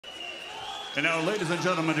And now, ladies and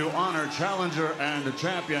gentlemen, to honor challenger and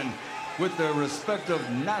champion with their respective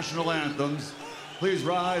national anthems, please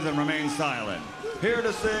rise and remain silent. Here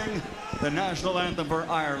to sing the national anthem for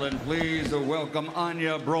Ireland, please welcome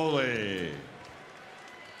Anya Broley.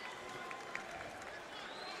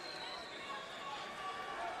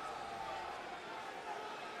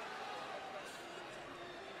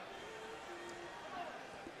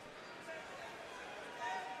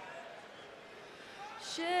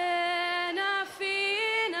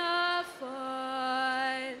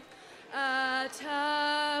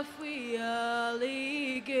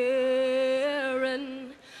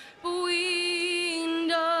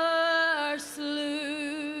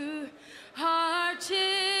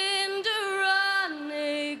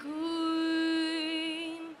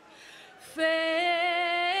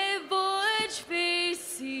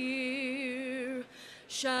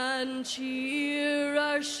 Cheer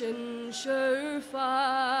our shin sure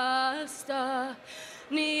fasta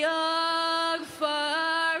Niag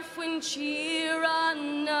far when cheer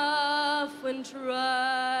enough when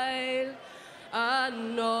trial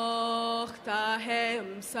Anoch ta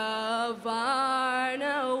hem savarna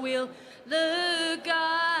will the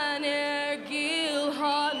ganer gil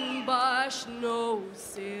han bash no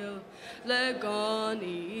sil le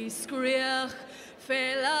goni skriach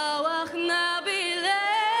felawach nabile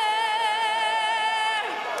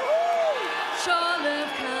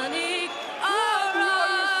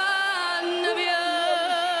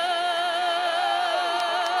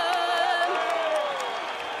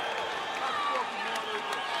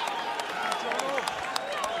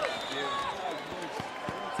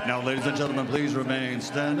Now, ladies and gentlemen, please remain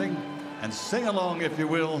standing and sing along, if you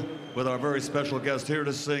will, with our very special guest here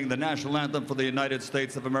to sing the national anthem for the United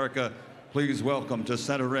States of America. Please welcome to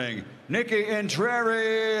center ring, Nikki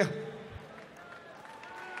Intreri.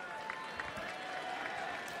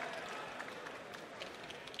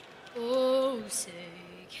 Oh, say,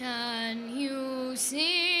 can you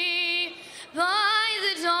see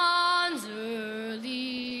by the dawn's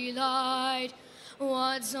early light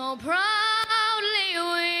what so proudly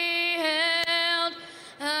we hailed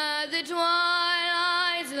at the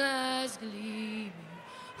twilight's last gleaming,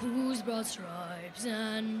 whose broad stripes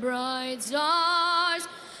and bright stars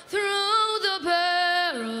through the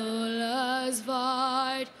perilous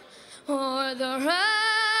fight o'er the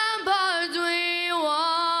ramparts we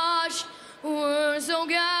watched were so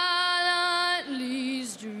gallantly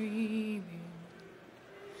streaming,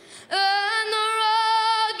 and the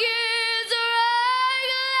rockets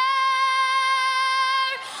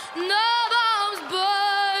regular, the bombs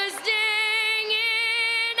bursting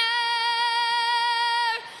in air,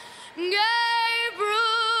 gave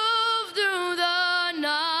proof through the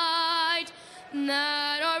night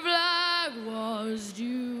that our flag was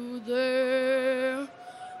due there.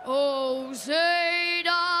 Oh, say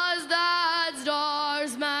does that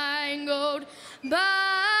star-spangled banner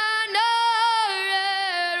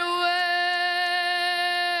yet wave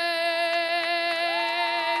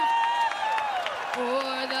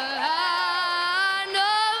o'er the land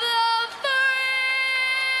of the free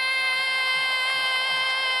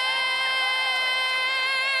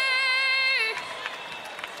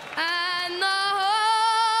and the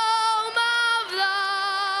home of the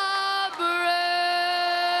brave.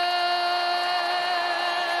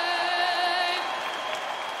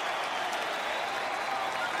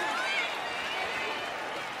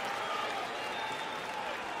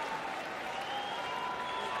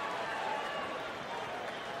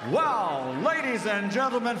 Wow, ladies and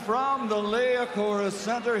gentlemen, from the Liacouras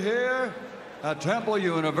Center here at Temple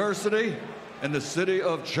University in the city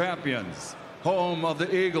of champions, home of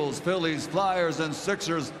the Eagles, Phillies, Flyers, and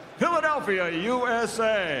Sixers, Philadelphia,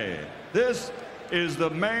 USA. This is the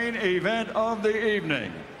main event of the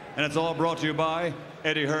evening, and it's all brought to you by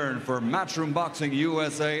Eddie Hearn for Matchroom Boxing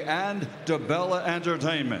USA and DeBella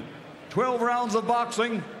Entertainment. 12 rounds of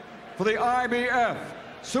boxing for the IBF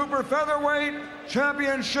Super Featherweight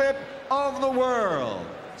Championship of the World,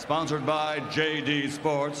 sponsored by JD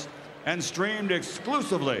Sports and streamed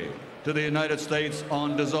exclusively to the United States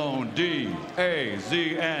on Dazn,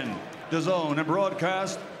 D-A-Z-N, Dazn, and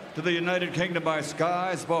broadcast to the United Kingdom by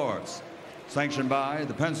Sky Sports. Sanctioned by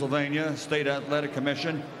the Pennsylvania State Athletic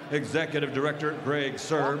Commission, Executive Director Greg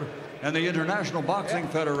Serb, and the International Boxing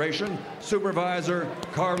Federation, Supervisor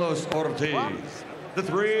Carlos Ortiz. The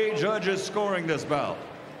three judges scoring this bout: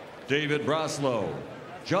 David Braslow,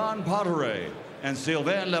 John Potteray, and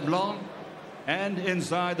Sylvain Leblanc. And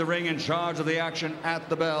inside the ring, in charge of the action at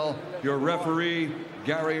the bell, your referee,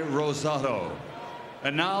 Gary Rosato.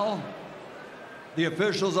 And now, the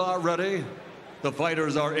officials are ready, the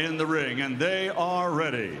fighters are in the ring, and they are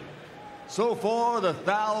ready. So for the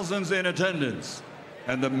thousands in attendance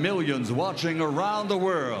and the millions watching around the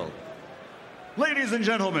world, ladies and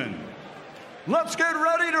gentlemen, let's get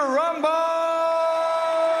ready to rumble!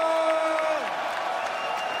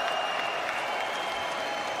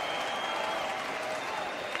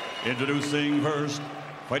 Introducing first,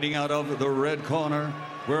 fighting out of the red corner,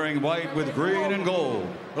 wearing white with green and gold,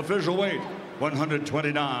 official weight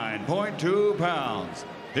 129.2 pounds.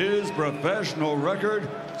 His professional record,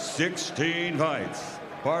 16 fights.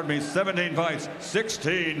 Pardon me, 17 fights,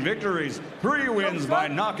 16 victories, 3 wins by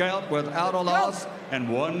knockout without a loss, and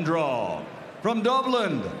 1 draw. From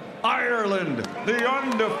Dublin, Ireland, the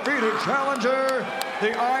undefeated challenger,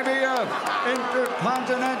 the IBF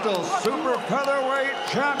Intercontinental Super Featherweight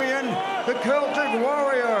Champion, the Celtic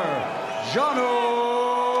Warrior, Jono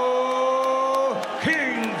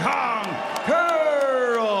King Kong Carroll.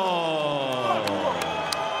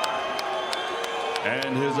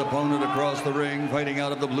 And his opponent across the ring, fighting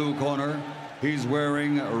out of the blue corner, he's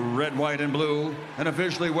wearing red, white, and blue, and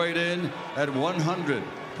officially weighed in at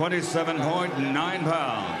 127.9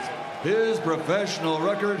 pounds. His professional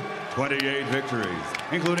record, 28 victories,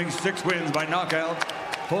 including 6 wins by knockout,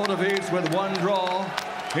 4 defeats with 1 draw.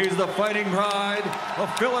 He's the fighting pride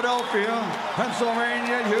of Philadelphia,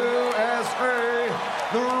 Pennsylvania, USA,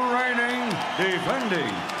 the reigning,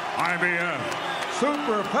 defending IBF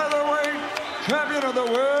Super Featherweight Champion of the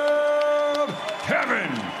World,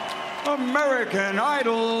 Tevin, American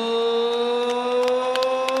Idol,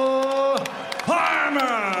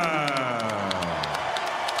 Farmer.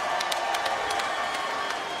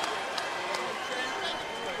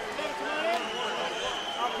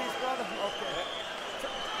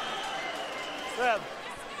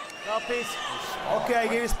 Mouthpiece. Okay, I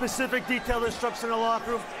gave you specific detailed instruction in the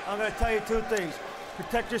locker room. I'm going to tell you 2 things.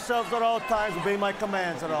 Protect yourselves at all times, obey my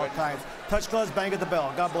commands at all times. Touch gloves, bang at the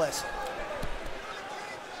bell. God bless.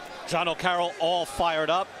 Jono Carroll all fired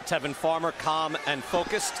up. Tevin Farmer calm and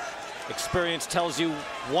focused. Experience tells you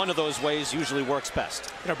one of those ways usually works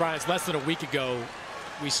best. You know, Brian, it's less than a week ago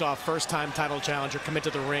we saw a first-time title challenger come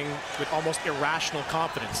into the ring with almost irrational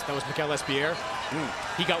confidence. That was Mikael Espierre.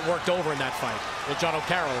 He got worked over in that fight. Will Jono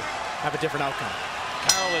Carroll have a different outcome?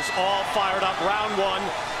 Carroll is all fired up. Round 1.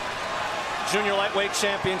 Junior Lightweight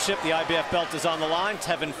Championship. The IBF belt is on the line.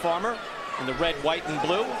 Tevin Farmer in the red, white, and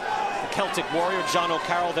blue. The Celtic Warrior, Jono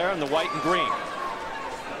Carroll there in the white and green.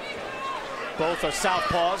 Both are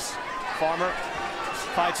southpaws. Farmer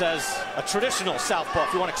fights as a traditional southpaw.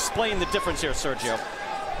 If you want to explain the difference here, Sergio.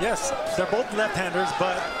 Yes, they're both left-handers,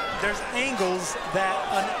 but there's angles that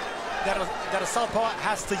a southpaw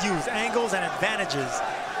has to use, angles and advantages.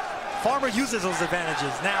 Farmer uses those advantages.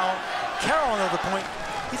 Now, Carroll, on the other point,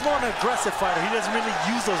 he's more an aggressive fighter. He doesn't really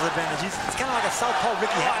use those advantages. It's kind of like a southpaw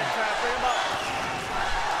Ricky Hatton.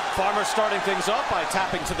 Farmer starting things off by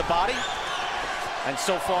tapping to the body. And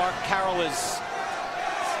so far, Carroll is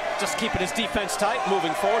just keeping his defense tight,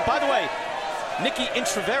 moving forward. By the way, Nicky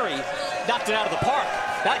Intraveri knocked it out of the park.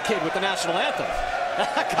 That kid with the national anthem.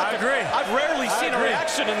 I agree. I've rarely seen a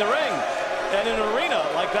reaction in the ring and in an arena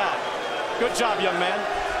like that. Good job, young man.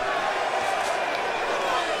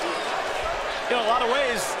 In a lot of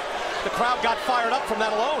ways, the crowd got fired up from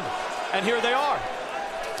that alone. And here they are.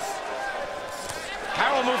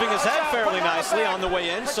 Carroll moving his head fairly nicely on the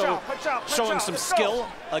way in, so showing some skill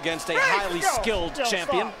against a highly skilled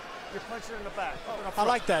champion. I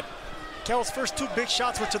like that. Carroll's first 2 big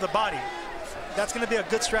shots were to the body. That's going to be a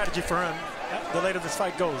good strategy for him the later this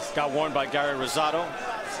fight goes. Got warned by Gary Rosado,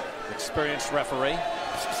 experienced referee.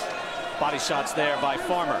 Body shots there by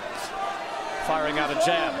Farmer. Firing out a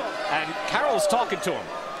jab. And Carroll's talking to him.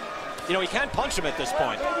 You know, he can't punch him at this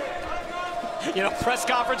point. You know, press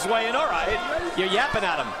conference way in, all right. You're yapping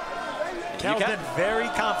at him. Carroll's been very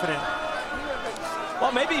confident.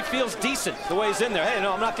 Well, maybe he feels decent the way he's in there. Hey,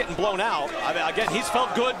 no, I'm not getting blown out. I mean, again, he's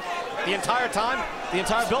felt good the entire time, the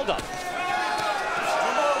entire build-up.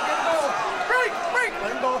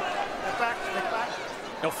 Let him go. Get back.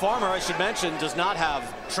 Now, Farmer, I should mention, does not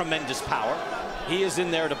have tremendous power. He is in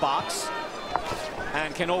there to box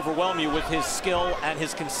and can overwhelm you with his skill and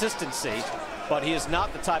his consistency, but he is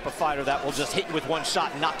not the type of fighter that will just hit you with 1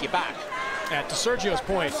 shot and knock you back. And to Sergio's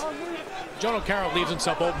point, Jono Carroll leaves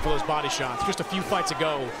himself open for those body shots. Just a few fights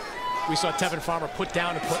ago, we saw Tevin Farmer put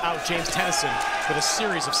down and put out James Tennyson with a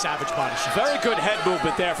series of savage body shots. Very good head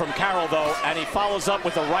movement there from Carroll, though, and he follows up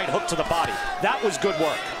with a right hook to the body. That was good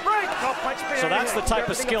work. So that's the type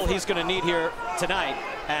of skill he's going to need here tonight,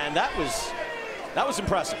 and that was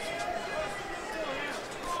impressive.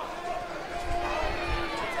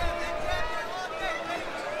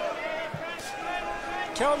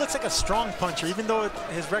 Carroll looks like a strong puncher, even though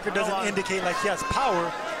his record doesn't indicate like he has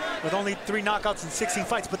power, with only 3 knockouts in 16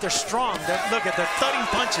 fights, but they're strong. Look at, they're thudding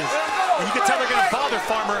punches. And you can tell they're going to bother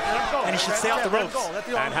Farmer, and he should stay off the ropes.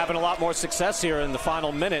 And having a lot more success here in the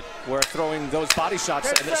final minute, where throwing those body shots,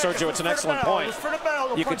 and Sergio, it's an excellent point.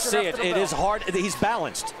 You can see it. It is hard. He's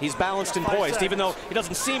balanced. He's balanced and poised. Even though he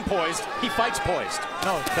doesn't seem poised, he fights poised.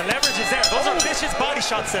 No, the leverage is there. Those are vicious body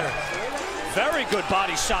shots there. Very good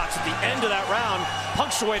body shots at the end of that round,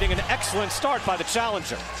 punctuating an excellent start by the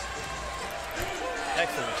challenger.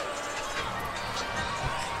 Excellent.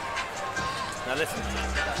 Now listen.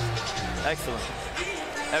 Excellent.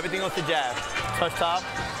 Everything off the jab. Touch top,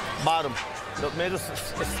 bottom. The middle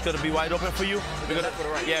is going to be wide open for you.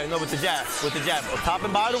 Yeah, no, with the jab. With the jab. On top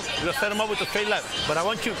and bottom, you're going to set them up with the straight left. But I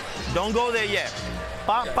want you, don't go there yet.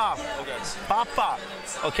 Pop, pop. Pop, pop.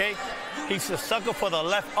 Okay? He's a sucker for the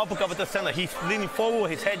left uppercut with the center. He's leaning forward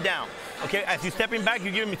with his head down. Okay, as you're stepping back,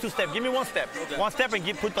 you're giving me 2 steps. Give me 1 step. 1 step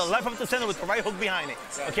and put the left up the center with the right hook behind it.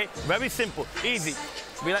 Okay, very simple, easy.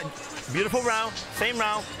 Beautiful round, same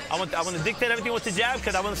round. I want to dictate everything with the jab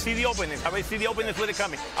because I want to see the openings. I already see the openings where they're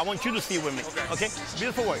coming. I want you to see with me. Okay,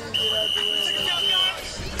 beautiful work.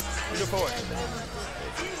 Beautiful work.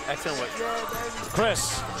 Excellent work.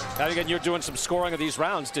 Chris, now again, you're doing some scoring of these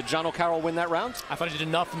rounds. Did Jono Carroll win that round? I thought he did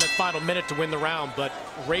enough in the final minute to win the round, but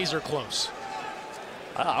razor close.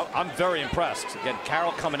 I'm very impressed. Again,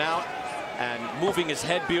 Carroll coming out and moving his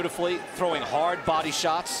head beautifully, throwing hard body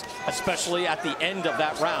shots, especially at the end of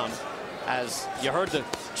that round. As you heard the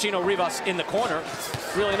Chino Rivas in the corner,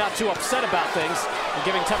 really not too upset about things and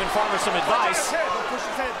giving Tevin Farmer some advice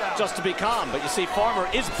just to be calm. But you see Farmer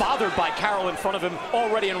is bothered by Carroll in front of him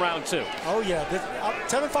already in round 2. Oh yeah,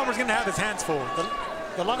 Tevin Farmer's going to have his hands full.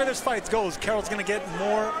 The longer this fight goes, Carroll's going to get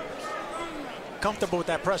more comfortable with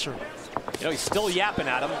that pressure. You know, he's still yapping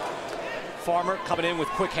at him. Farmer coming in with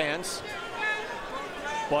quick hands.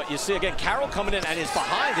 But you see again, Carroll coming in and his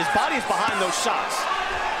body is behind those shots.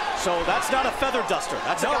 So that's not a feather duster.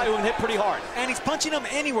 That's a guy who can hit pretty hard. And he's punching him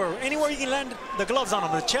anywhere you can land the gloves on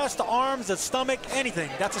him. The chest, the arms, the stomach,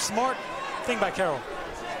 anything. That's a smart thing by Carroll.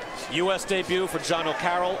 U.S. debut for Jono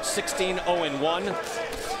Carroll, 16-0-1.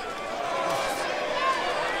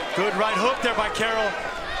 Good right hook there by Carroll.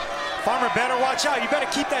 Farmer better watch out. You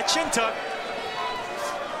better keep that chin tucked.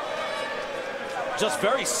 Just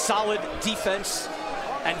very solid defense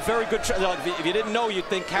and very good. If you didn't know, you'd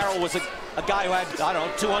think Carroll was a guy who had, I don't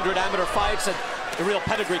know, 200 amateur fights and a real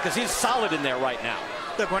pedigree, because he's solid in there right now.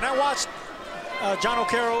 Look, when I watched Jono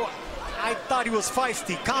Carroll, I thought he was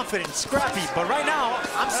feisty, confident, scrappy. But right now,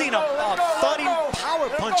 I'm seeing a thudding power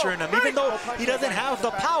puncher in him. Even though he doesn't have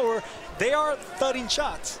the power, they are thudding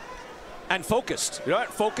shots. And focused, you know,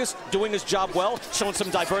 focused, doing his job well, showing some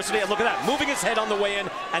diversity. And look at that, moving his head on the way in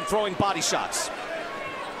and throwing body shots.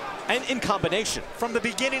 And in combination. From the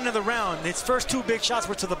beginning of the round, his first 2 big shots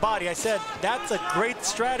were to the body. I said, that's a great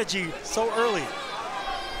strategy so early.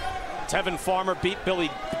 Tevin Farmer beat Billy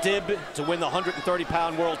Dibb to win the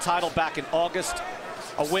 130-pound world title back in August.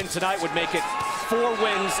 A win tonight would make it 4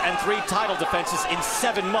 wins and 3 title defenses in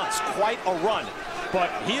 7 months. Quite a run, but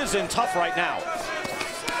he is in tough right now.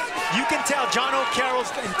 You can tell Jono Carroll's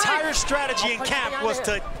entire strategy in camp was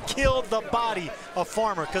to kill the body of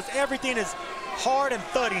Farmer, because everything is hard and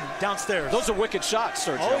thudding downstairs. Those are wicked shots,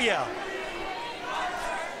 Sergio. Oh, yeah.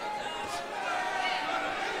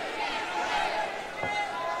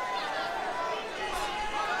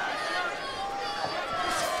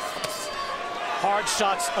 Hard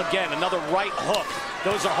shots again, another right hook.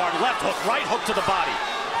 Those are hard. Left hook, right hook to the body.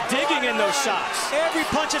 Digging in those shots. Every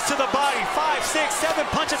punch is to the body. 5, 6, 7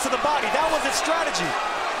 punches to the body. That was his strategy.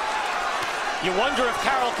 You wonder if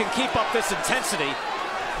Carroll can keep up this intensity,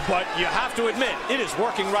 but you have to admit, it is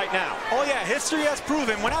working right now. Oh yeah, history has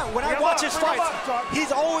proven. When I watch his fights,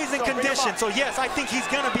 he's always in condition. So yes, I think he's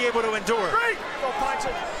gonna be able to endure.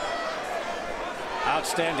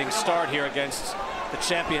 Outstanding start here against the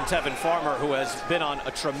champion Tevin Farmer, who has been on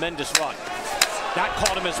a tremendous run. That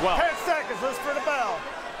caught him as well. 10 seconds, listen for the bell.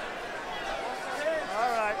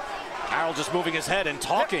 All right. Carroll just moving his head and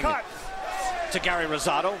talking to Gary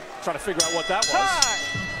Rosado, trying to figure out what that was.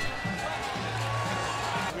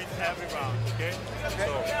 Win every round, okay?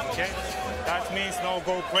 So, okay? That means no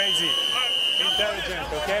go crazy.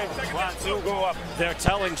 Intelligent, okay? 1, 2, go up. They're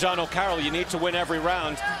telling Jono Carroll you need to win every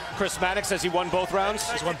round. Chris Maddox says he won both rounds.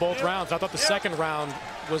 He's won both rounds. I thought the second round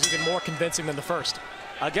was even more convincing than the first.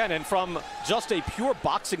 Again, and from just a pure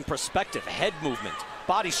boxing perspective, head movement,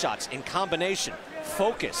 body shots in combination,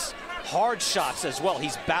 focus, hard shots as well.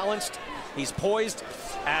 He's balanced, he's poised.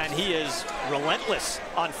 And he is relentless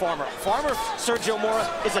on Farmer. Farmer, Sergio Mora,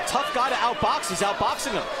 is a tough guy to outbox. He's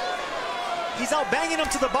outboxing him. He's outbanging him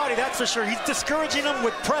to the body, that's for sure. He's discouraging him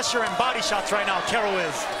with pressure and body shots right now, Carroll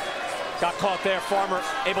is. Got caught there. Farmer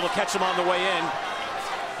able to catch him on the way in.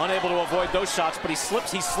 Unable to avoid those shots, but he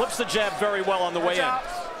slips the jab very well on the way in.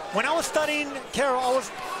 When I was studying Carroll,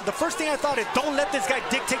 the first thing I thought is don't let this guy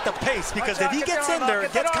dictate the pace, because if he gets in there,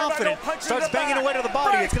 gets confident, starts banging away to the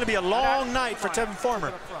body, it's going to be a long night for Tevin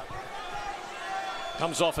Farmer.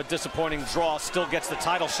 Comes off a disappointing draw, still gets the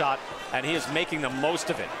title shot, and he is making the most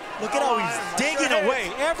of it. Look at how he's digging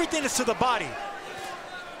away. Everything is to the body.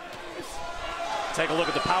 Take a look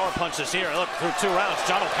at the power punches here. Look, through 2 rounds,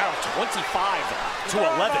 Jono Carroll 25 to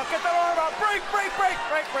 11. Get that arm out.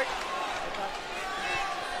 Break.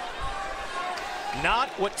 Not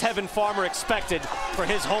what Tevin Farmer expected for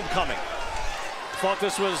his homecoming. Thought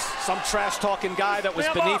this was some trash-talking guy that was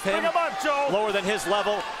beneath him, lower than his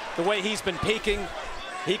level. The way he's been peaking,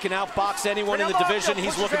 he can outbox anyone in the division.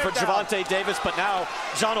 He's looking for Gervonta Davis, but now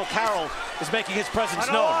Jono Carroll is making his presence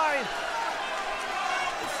known.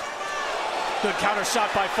 Good counter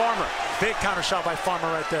shot by Farmer. Big counter shot by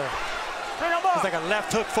Farmer right there. It's like a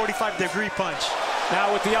left hook 45-degree punch.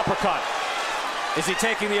 Now with the uppercut. Is he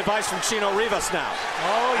taking the advice from Chino Rivas now?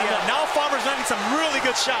 Oh, yeah. Now Farmer's landing some really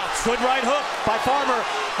good shots. Good right hook by Farmer.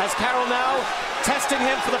 Has Carroll now testing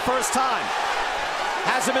him for the first time.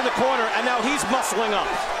 Has him in the corner, and now he's muscling up.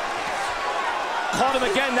 Caught him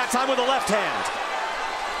again, that time with the left hand.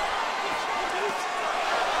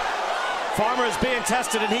 Farmer is being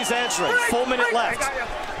tested, and he's answering. Full minute left.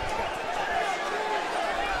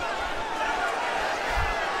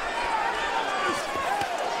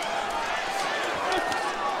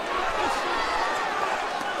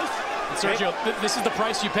 Sergio, this is the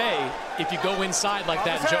price you pay if you go inside like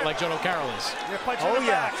that, like Jono Carroll is. Oh,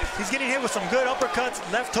 yeah. He's getting hit with some good uppercuts,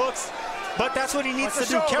 left hooks, but that's what he needs to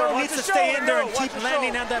do. Carroll needs to stay in there and keep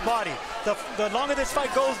landing on that body. The longer this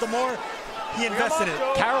fight goes, the more he invests in it.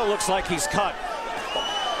 Carroll looks like he's cut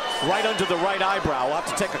right under the right eyebrow. We'll have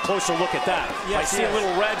to take a closer look at that. Yes, I see a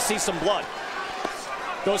little red, see some blood.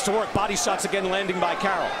 Goes to work, body shots again landing by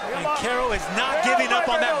Carroll. And Carroll is not giving up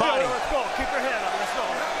on that body. Let's go, keep your head up, let's go.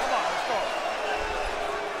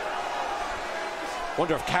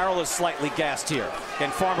 Wonder if Carroll is slightly gassed here.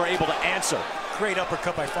 And Farmer able to answer. Great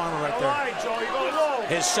uppercut by Farmer right there. All right, Joe, you go low.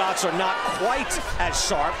 His shots are not quite as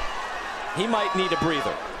sharp. He might need a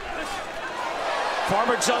breather.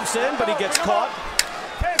 Farmer jumps in, but he gets caught.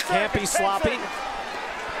 Can't be sloppy.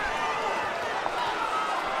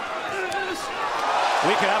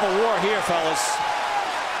 We could have a war here, fellas.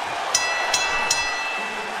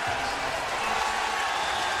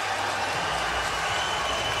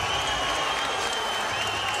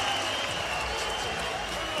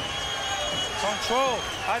 Control.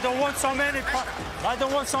 I don't want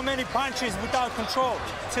so many punches without control.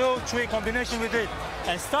 2, 3 combination with it.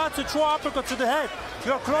 And start to throw uppercut to the head.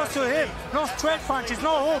 You're close to him. No straight punches,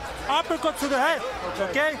 no hook. Uppercut to the head.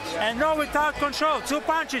 Okay? And no without control. 2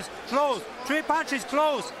 punches, close. 3 punches,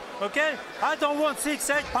 close. Okay? I don't want 6,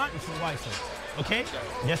 8 punches. Okay?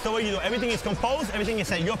 That's the way you do. Everything is composed. Everything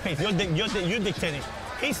is at your pace. You're dictating.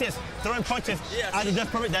 He says throwing punches out of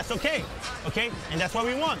just perfect. That's okay. Okay? And that's what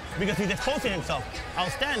we want because he's exposing himself.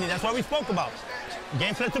 Outstanding. That's what we spoke about.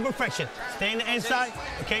 Game plan to perfection. Stay in the inside.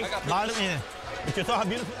 Okay? Bottom in. But you saw how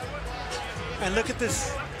beautiful. And look at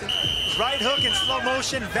this right hook in slow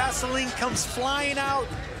motion. Vaseline comes flying out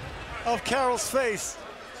of Carroll's face.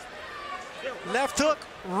 Left hook,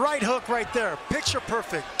 right hook right there. Picture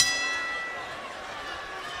perfect.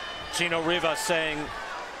 Chino Rivas saying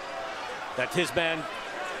that his man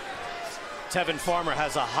Tevin Farmer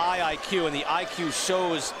has a high IQ, and the IQ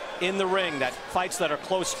shows in the ring that fights that are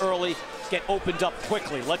close early get opened up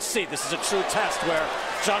quickly. Let's see. This is a true test where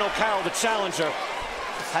Jono Carroll, the challenger,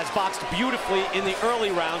 has boxed beautifully in the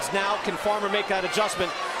early rounds. Now can Farmer make that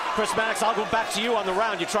adjustment? Chris Mannix, I'll go back to you on the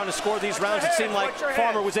round. You're trying to score these rounds. It seemed like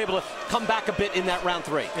Farmer was able to come back a bit in that round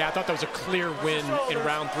 3. Yeah, I thought that was a clear win in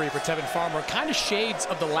round 3 for Tevin Farmer. Kind of shades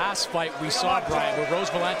of the last fight we saw, Brian, where Rose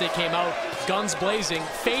Valente came out, guns blazing,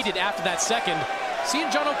 faded after that second. Seeing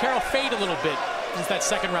Jono Carroll fade a little bit since that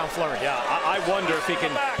second round flurry. Yeah, I wonder if he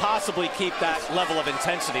can possibly keep that level of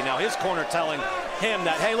intensity. Now his corner telling him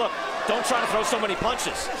that, hey, look, don't try to throw so many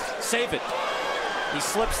punches. Save it. He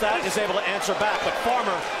slips that, is able to answer back, but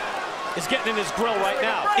Farmer is getting in his grill right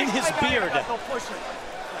now, in his beard.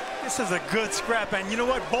 This is a good scrap, and you know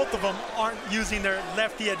what? Both of them aren't using their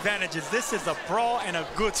lefty advantages. This is a brawl and a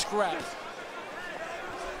good scrap.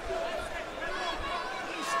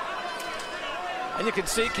 And you can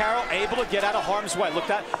see Carroll able to get out of harm's way. Look,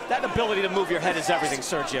 that ability to move your head is everything,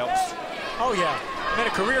 Sergio. Oh yeah, made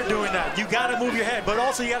a career doing that. You got to move your head, but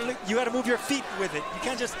also you got to move your feet with it. You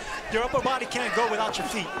can't just, your upper body can't go without your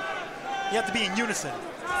feet. You have to be in unison.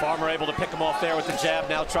 Farmer able to pick him off there with the jab.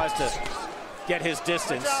 Now tries to get his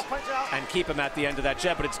distance and keep him at the end of that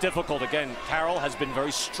jab, but it's difficult. Again, Carroll has been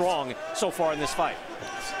very strong so far in this fight.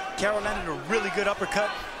 Carroll landed a really good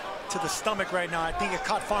uppercut to the stomach right now. I think it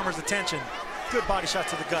caught Farmer's attention. Good body shot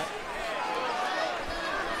to the gut.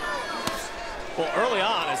 Well, early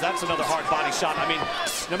on, as that's another hard body shot. I mean,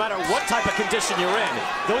 no matter what type of condition you're in,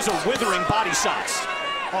 those are withering body shots.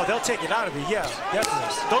 Oh, they'll take it out of you, yeah,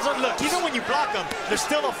 definitely. Those are, look, even when you block them, they're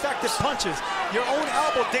still effective punches. Your own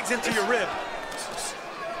elbow digs into your rib.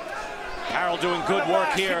 Carroll doing good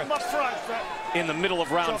work here in the middle of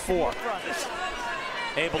round 4.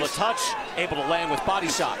 Able to touch, able to land with body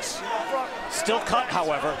shots. Still cut,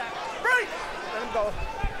 however.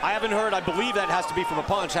 I haven't heard, I believe that has to be from a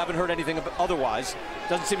punch. Haven't heard anything otherwise.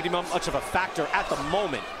 Doesn't seem to be much of a factor at the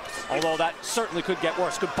moment, although that certainly could get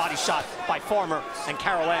worse. Good body shot by Farmer, and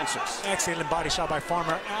Carroll answers. Excellent body shot by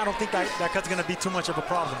Farmer. I don't think that cut's going to be too much of a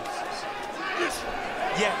problem.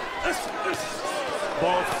 Yeah.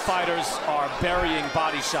 Both fighters are burying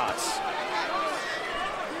body shots.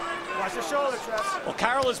 Watch your shoulder, Trev. Well,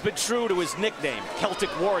 Carroll has been true to his nickname, Celtic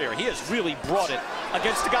Warrior. He has really brought it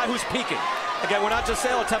against the guy who's peaking. Again, we're not just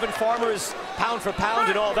saying Tevin Farmer is pound for pound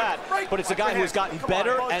and all that, but it's a guy who has gotten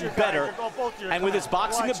better and better, and with his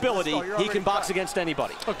boxing ability, he can box against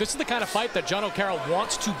anybody. Look, this is the kind of fight that Jono Carroll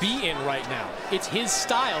wants to be in right now. It's his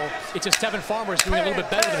style. It's just Tevin Farmer is doing a little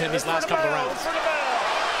bit better than him these last couple of rounds.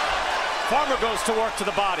 Farmer goes to work to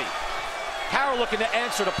the body. Carroll looking to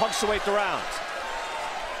answer to punctuate the round.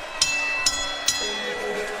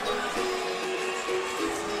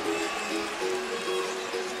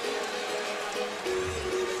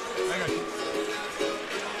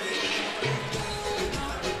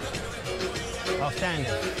 Outstanding.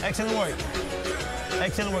 Excellent work.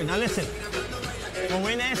 Excellent work. Now listen, when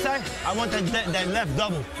we're in the inside, I want that left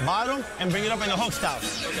double. Bottom and bring it up in the hook style.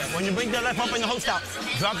 When you bring the left up in the hook style,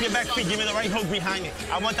 drop your back feet, give me the right hook behind it.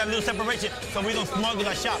 I want that little separation so we don't smuggle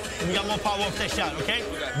that shot. We got more power off that shot, okay?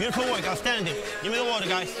 Beautiful work, outstanding. Give me the water,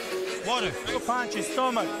 guys. Water. Punch,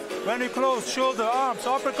 stomach. When you close, shoulder, arms,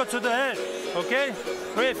 uppercut to the head. Okay?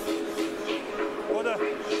 Breathe. Water.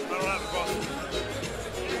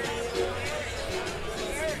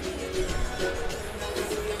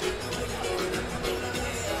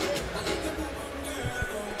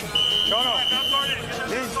 Jono,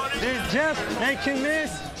 this jab make you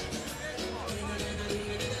miss.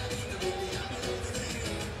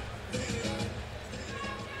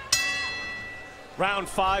 Round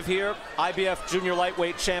 5 here, IBF Junior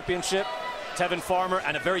Lightweight Championship. Tevin Farmer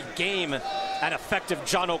and a very game and effective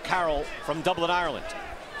Jono Carroll from Dublin, Ireland.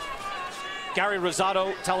 Gary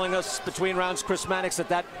Rosado telling us between rounds, Chris Mannix,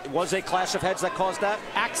 that was a clash of heads that caused that.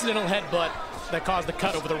 Accidental headbutt that caused the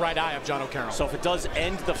cut over the right eye of Jono Carroll. So if it does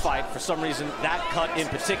end the fight, for some reason, that cut in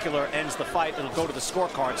particular ends the fight, it'll go to the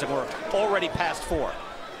scorecards, and we're already past 4.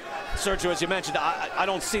 Sergio, as you mentioned, I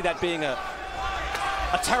don't see that being a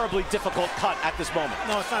terribly difficult cut at this moment.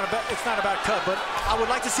 No, it's not a bad cut, but I would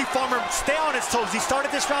like to see Farmer stay on his toes. He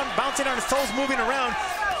started this round bouncing on his toes, moving around,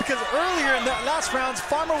 because earlier in the last rounds,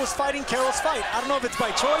 Farmer was fighting Carroll's fight. I don't know if it's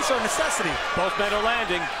by choice or necessity. Both men are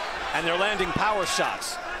landing, and they're landing power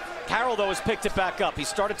shots. Carroll, though, has picked it back up. He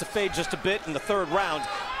started to fade just a bit in the 3rd round,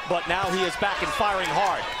 but now he is back and firing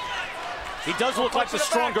hard. He does look like the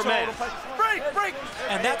stronger man.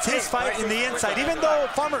 And that's his fight in the inside. Even though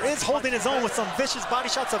Farmer is holding his own with some vicious body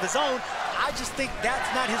shots of his own, I just think that's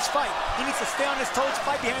not his fight. He needs to stay on his toes,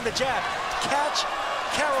 fight behind the jab, catch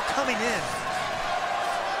Carroll coming in.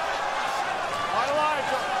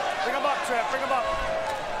 Bring him up, Trev, bring him up.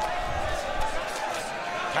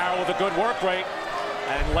 Carroll with a good work rate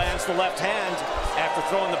and lands the left hand after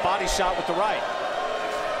throwing the body shot with the right.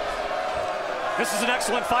 This is an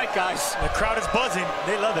excellent fight, guys. The crowd is buzzing.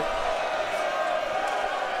 They love it.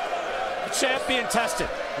 The champ being tested,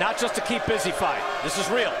 not just a keep busy fight. This is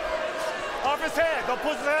real. Off his head. Don't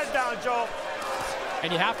put his head down, Joe.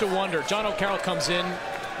 And you have to wonder, Jono Carroll comes in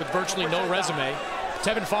with virtually no resume.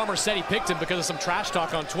 Tevin Farmer said he picked him because of some trash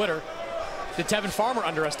talk on Twitter. Did Tevin Farmer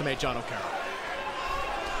underestimate Jono Carroll?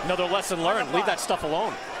 Another lesson learned. Leave that stuff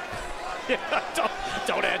alone.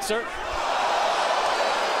 Don't answer.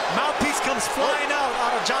 Mouthpiece comes flying out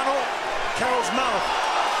of Jono Carroll's mouth.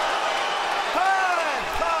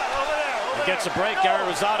 He gets a break. Gary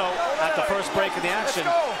Rosado at the first break of the action.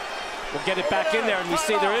 We'll get it back in there, and we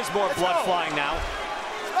see there is more blood flying now.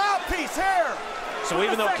 Mouthpiece here. So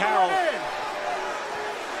even though Carroll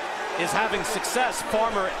is having success,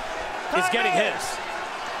 Farmer is getting his.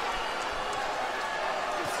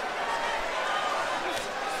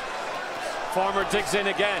 Farmer digs in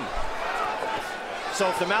again. So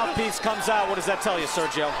if the mouthpiece comes out, what does that tell you,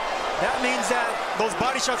 Sergio? That means that those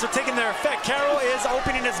body shots are taking their effect. Carroll is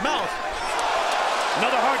opening his mouth.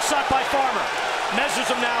 Another hard shot by Farmer.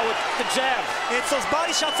 Measures him now with the jab. It's those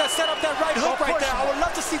body shots that set up that right hook right there. I would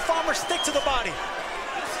love to see Farmer stick to the body.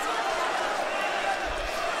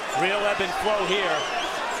 Real ebb and flow here,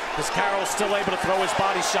 because Carroll's still able to throw his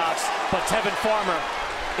body shots, but Tevin Farmer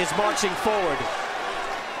is marching forward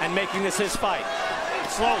and making this his fight,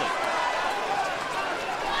 slowly.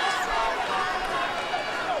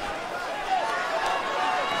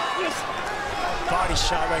 Body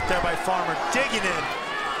shot right there by Farmer, digging in.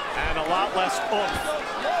 And a lot less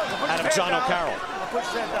oomph out of Jono Carroll.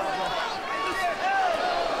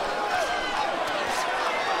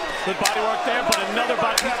 Good body work there, but another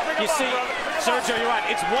body. You see, Sergio, you're right.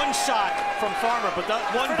 It's one shot from Farmer, but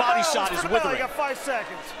that one body shot is withering. You got 5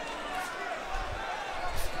 seconds.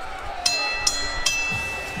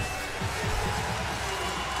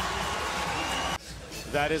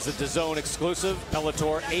 That is a Dazn exclusive.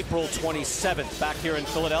 Bellator, April 27th, back here in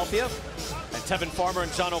Philadelphia. And Tevin Farmer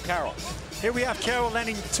and Jono Carroll. Here we have Carroll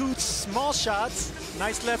landing 2 small shots.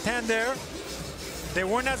 Nice left hand there. They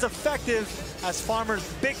weren't as effective as Farmer's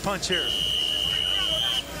big punch here.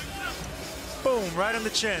 Boom, right on the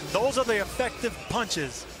chin. Those are the effective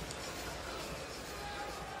punches.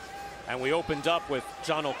 And we opened up with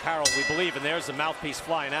Jono Carroll, we believe, and there's the mouthpiece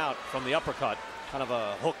flying out from the uppercut. Kind of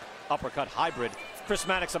a hook uppercut hybrid. Chris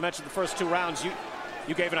Mannix, I mentioned the first 2 rounds.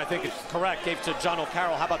 You gave it, I think it's correct, gave to Jono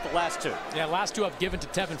Carroll. How about the last 2? Yeah, last 2 I've given to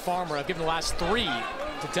Tevin Farmer. I've given the last 3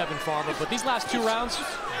 to Tevin Farmer, but these last 2 rounds,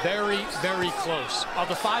 very, very close. Of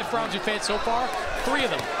the 5 rounds you've had so far, 3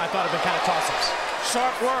 of them I thought have been kind of toss-ups.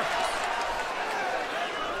 Sharp work.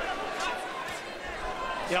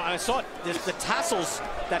 You know, and I saw it, the tassels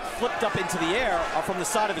that flipped up into the air are from the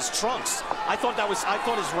side of his trunks. I thought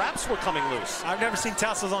his wraps were coming loose. I've never seen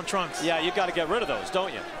tassels on trunks. Yeah, you got to get rid of those,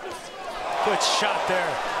 don't you? Good shot there.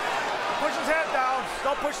 Push his head down.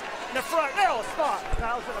 Don't push in the front. No, stop.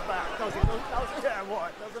 That was in the back. That was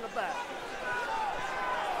in the back.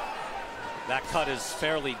 That cut is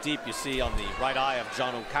fairly deep, you see, on the right eye of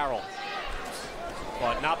Jono Carroll.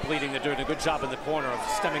 But not bleeding. They're doing a good job in the corner of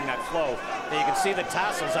stemming that flow. And you can see the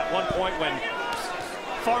tassels at one point when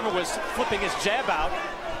Farmer was flipping his jab out,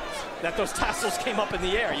 that those tassels came up in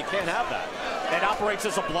the air. You can't have that. It operates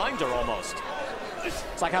as a blinder almost.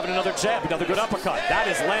 It's like having another jab, another good uppercut. That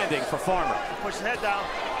is landing for Farmer. Push his head down.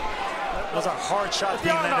 Those are hard shots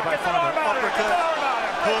being landed by Farmer. Uppercut,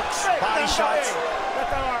 hooks, body shots. Get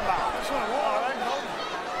that arm out.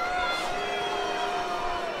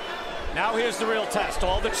 Now here's the real test.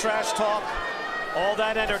 All the trash talk, all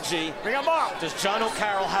that energy. Bring him up. Does Jono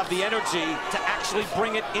Carroll have the energy to actually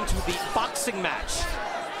bring it into the boxing match?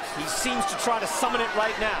 He seems to try to summon it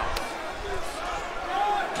right now.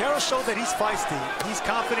 Carroll showed that he's feisty. He's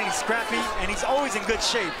confident, he's scrappy, and he's always in good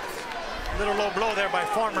shape. Little low blow there by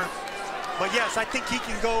Farmer. But yes, I think he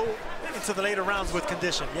can go into the later rounds with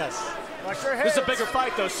condition, yes. This is a bigger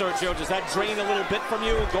fight, though, Sergio. Does that drain a little bit from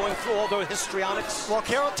you, going through all the histrionics? Well,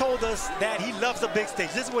 Carroll told us that he loves the big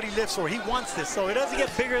stage. This is what he lives for. He wants this, so it doesn't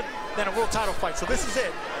get bigger than a world title fight. So this is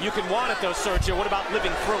it. You can want it, though, Sergio. What about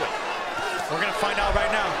living through it? We're going to find out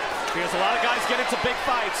right now. Because a lot of guys get into big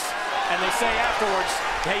fights, and they say afterwards,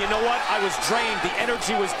 hey, you know what? I was drained. The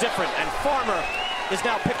energy was different. And Farmer is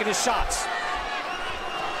now picking his shots.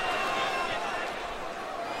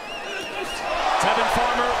 Tevin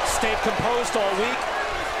Farmer stayed composed all week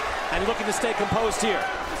and looking to stay composed here.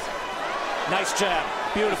 Nice jab,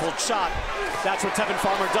 beautiful shot. That's what Tevin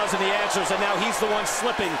Farmer does in the answers, and now he's the one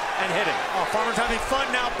slipping and hitting. Oh, Farmer's having fun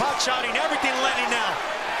now, pot shotting, everything landing now.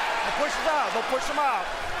 Don't push him out, don't push him out.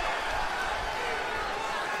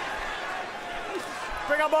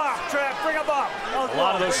 Bring him up, Trev, bring him up. A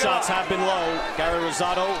lot of those shots have been low. Gary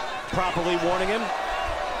Rosado properly warning him.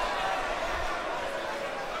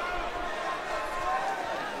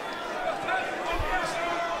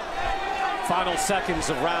 Final seconds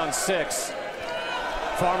of round 6.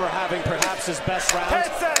 Farmer having perhaps his best round. 10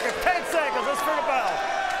 seconds, let's ring a bell.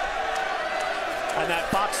 And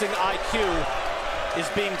that boxing IQ is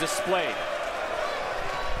being displayed.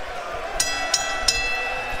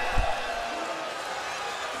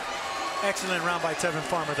 Excellent round by Tevin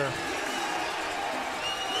Farmer there.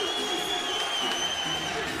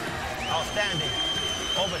 Outstanding.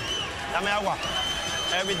 Open. Dame agua.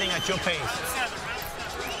 Everything at your pace.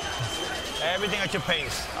 Everything at your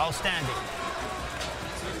pace. Outstanding.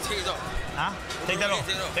 Huh? Take that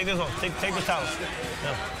off. Take this off. Take the towel.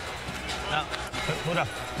 No. Now, hold up.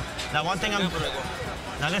 Now, one thing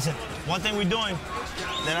now listen. One thing we're doing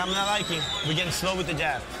that I'm not liking, we're getting slow with the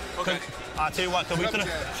jab. Okay. I'll tell you what.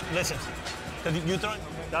 Listen. Cause you throwing.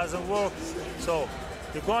 Doesn't work. So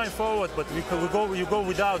you're going forward, but you go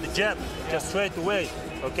without the jab, just straight away.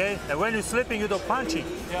 Okay? And when you're slipping, you don't punching.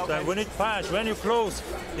 So when you punch, when you close,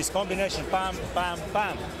 this combination, bam, bam,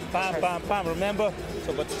 bam, bam, bam, bam. Remember?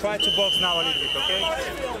 So, but try to box now a little bit, okay?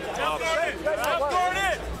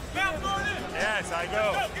 Yes, I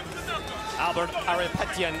go. Albert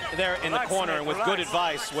Arepetian there in the corner, and with good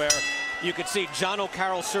advice, where you could see Jono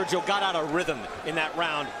Carroll, Sergio got out of rhythm in that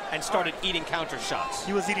round and started eating counter shots.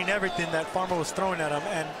 He was eating everything that Farmer was throwing at him,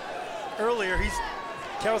 and earlier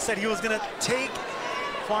Carroll said he was going to take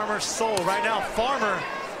Farmer's soul. Right now, Farmer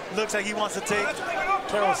looks like he wants to take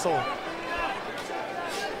Carroll's soul.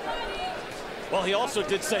 Well, he also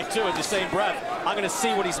did say, too, in the same breath, I'm going to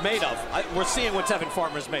see what he's made of. We're seeing what Tevin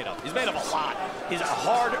Farmer's made of. He's made of a lot. He's a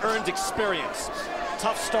hard-earned experience.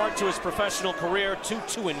 Tough start to his professional career,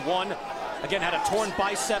 2-2-1. Again, had a torn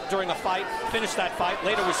bicep during a fight, finished that fight,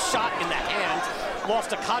 later was shot in the hand,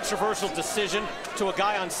 lost a controversial decision to a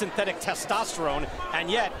guy on synthetic testosterone, and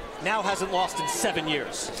yet now hasn't lost in 7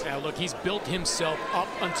 years. Yeah, look, he's built himself up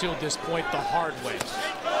until this point the hard way.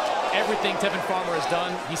 Everything Tevin Farmer has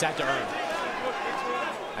done, he's had to earn.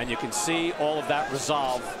 And you can see all of that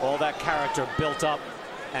resolve, all that character built up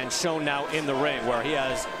and shown now in the ring, where he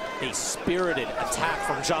has a spirited attack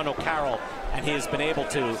from Jono Carroll, and he has been able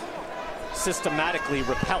to systematically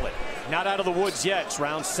repel it. Not out of the woods yet. It's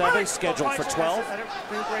round 7, scheduled for 12. Let him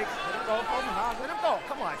go.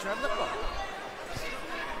 Come on, Trev, let go.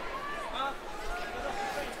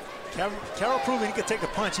 Carroll proving he could take a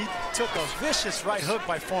punch. He took a vicious right hook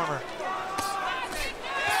by Farmer.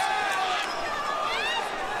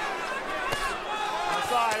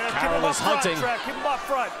 Carroll is hunting Keep him up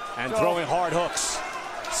front. and throwing hard hooks.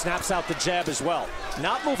 Snaps out the jab as well.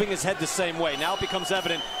 Not moving his head the same way. Now it becomes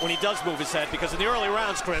evident when he does move his head, because in the early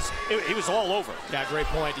rounds, Chris, he was all over. Yeah, great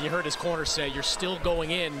point. You heard his corner say you're still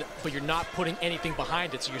going in, but you're not putting anything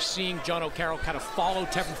behind it. So you're seeing Jono Carroll kind of follow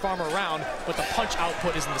Tevin Farmer around, but the punch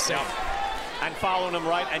output isn't the same. And following him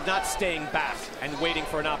right and not staying back and waiting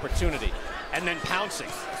for an opportunity. And then pouncing.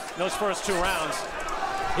 Those first 2 rounds,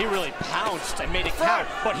 he really pounced and made it count,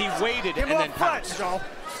 but he waited and then pounced.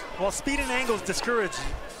 Well, speed and angles discourage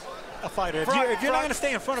a fighter. If you're not going to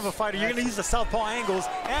stay in front of a fighter, you're going to use the southpaw angles,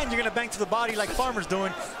 and you're going to bang to the body like Farmer's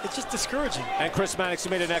doing. It's just discouraging. And Chris Mannix,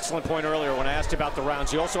 you made an excellent point earlier when I asked you about the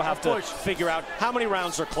rounds. You also have to figure out how many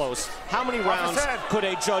rounds are close, how many rounds could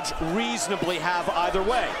a judge reasonably have either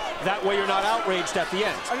way. That way you're not outraged at the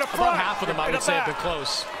end. About half of them, I would say, have been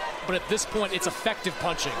close. But at this point, it's effective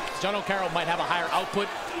punching. Jono Carroll might have a higher output,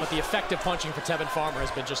 but the effective punching for Tevin Farmer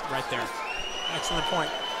has been just right there. Excellent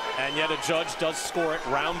point. And yet a judge does score it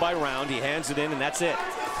round by round. He hands it in, and that's it.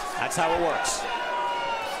 That's how it works.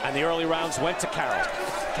 And the early rounds went to Carroll.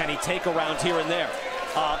 Can he take a round here and there?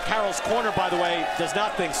 Carroll's corner, by the way, does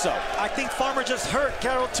not think so. I think Farmer just hurt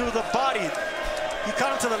Carroll to the body. He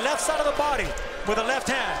caught him to the left side of the body with a left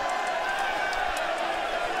hand.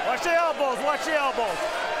 Watch the elbows, watch the elbows.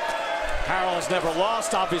 Carroll has never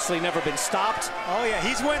lost, obviously never been stopped. Oh, yeah,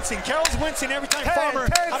 he's wincing. Carroll's wincing every time Farmer.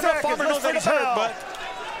 I don't know if Farmer knows that he's hurt, but.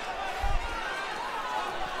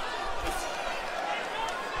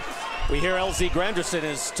 We hear LZ Granderson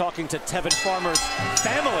is talking to Tevin Farmer's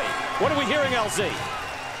family. What are we hearing, LZ?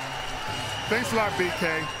 Thanks a lot,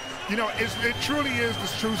 BK. You know, it truly is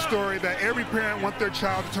this true story that every parent wants their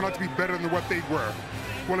child to turn out to be better than what they were.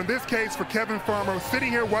 Well, in this case, for Kevin Farmer,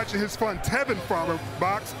 sitting here watching his son Tevin Farmer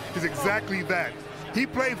box is exactly that. He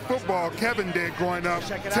played football, Kevin did, growing up.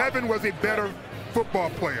 Tevin was a better football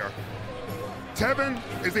player. Tevin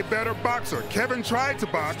is a better boxer. Kevin tried to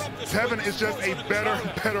box. Tevin is just a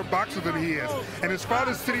better boxer than he is. And his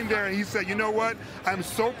father's sitting there and he said, you know what? I'm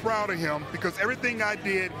so proud of him because everything I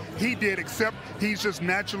did, he did, except he's just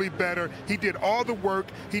naturally better. He did all the work.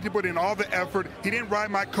 He did put in all the effort. He didn't ride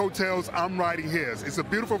my coattails. I'm riding his. It's a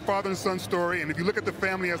beautiful father and son story. And if you look at the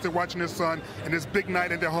family as they're watching their son in this big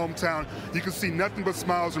night in their hometown, you can see nothing but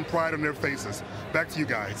smiles and pride on their faces. Back to you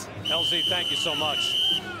guys. LZ, thank you so much.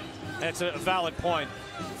 And it's a valid point.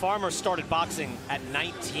 Farmer started boxing at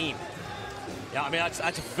 19. Yeah, I mean,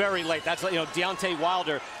 that's very late. That's, you know, Deontay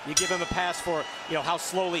Wilder, you give him a pass for, you know, how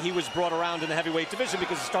slowly he was brought around in the heavyweight division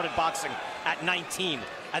because he started boxing at 19.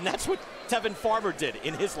 And that's what Tevin Farmer did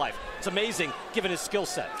in his life. It's amazing, given his skill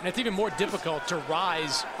set. And it's even more difficult to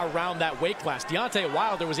rise around that weight class. Deontay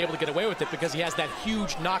Wilder was able to get away with it because he has that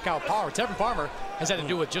huge knockout power. Tevin Farmer has had to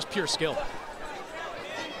do with just pure skill.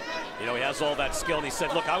 You know, he has all that skill, and he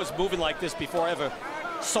said, look, I was moving like this before I ever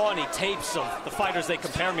saw any tapes of the fighters they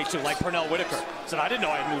compare me to, like Pernell Whitaker. He said, I didn't know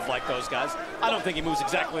I'd move like those guys. I don't think he moves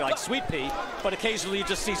exactly like Sweet Pea, but occasionally you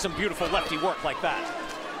just see some beautiful lefty work like that.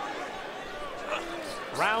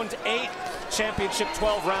 Round 8, championship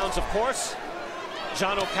 12 rounds, of course.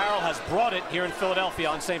 Jono Carroll has brought it here in Philadelphia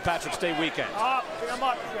on St. Patrick's Day weekend.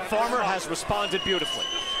 Farmer has responded beautifully.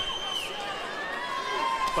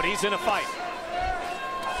 But he's in a fight.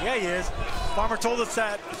 Yeah, he is. Farmer told us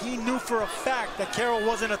that he knew for a fact that Carroll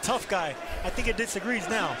wasn't a tough guy. I think it disagrees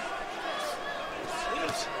now.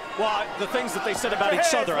 Well, the things that they said about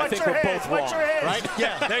each other, I think were both wrong, right?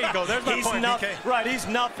 Yeah, there you go. There's my point, BK. Right, he's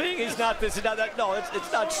nothing. He's not this and not that. No,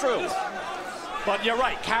 it's not true. But you're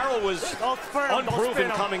right. Carroll was unproven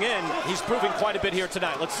coming in. He's proving quite a bit here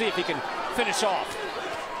tonight. Let's see if he can finish off.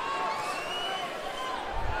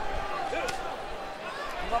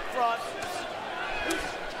 Up front.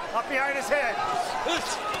 Up behind his head. Don't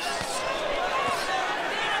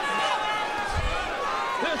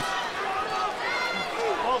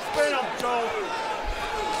spin him, Joe.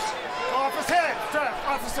 Off his head.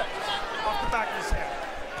 Off his head. Off the back of his head.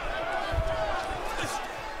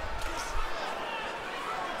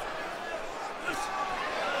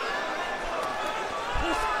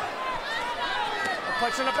 A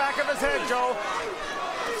punch in the back of his head, Joe.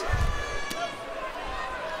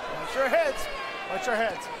 Watch your heads. Watch your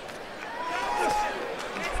heads.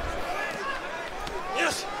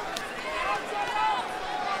 Yes.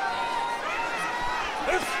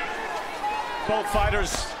 Both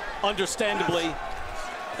fighters, understandably,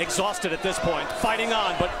 exhausted at this point. Fighting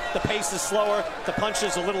on, but the pace is slower. The punch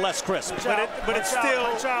is a little less crisp. But it's still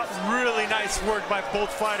really nice work by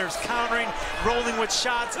both fighters. Countering, rolling with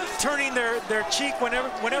shots, turning their cheek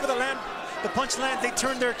whenever the punch lands, they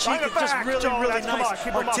turn their cheek. It's just really nice,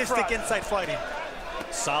 artistic inside fighting.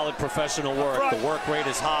 Solid professional work. The work rate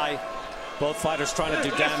is high. Both fighters trying to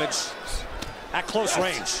do damage at close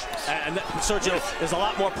range. And Sergio, there's a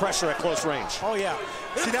lot more pressure at close range. Oh, yeah.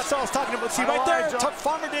 See, that's all I was talking about. See, right there,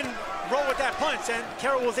 Farmer didn't roll with that punch, and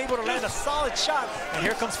Carroll was able to land a solid shot. And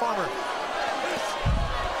here comes Farmer.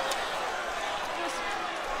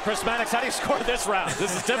 Chris Mannix, how do you score this round?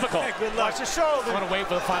 This is difficult. Good luck. Watch your shoulder. I want to wait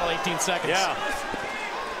for the final 18 seconds. Yeah.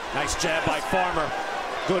 Nice jab by Farmer.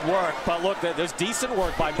 Good work. But look, there's decent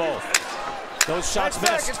work by both. Those shots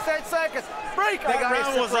missed. 10 seconds. Break. That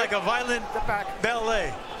round was like a violent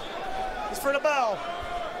ballet. It's for the bell.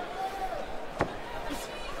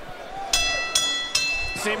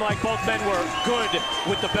 Seemed like both men were good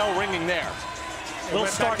with the bell ringing there. Little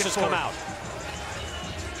starch has come out.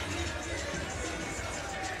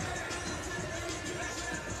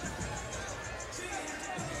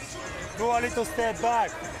 Do a little step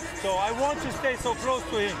back. So I want to stay so close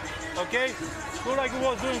to him, okay? Do like he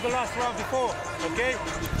was doing the last round before, okay?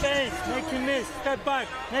 Face, make him miss, step back,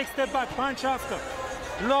 next step back, punch after.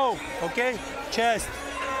 Low, okay? Chest,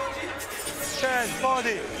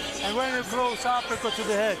 body. And when you close, uppercut to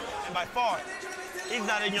the head. And by far, he's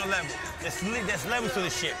not in your level. There's levels to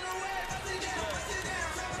this shit.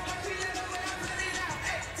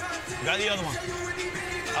 Got the other one.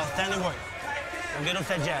 Outstanding work. Don't get off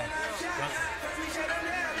that jab.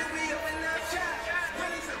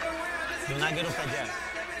 Do not get off that jab.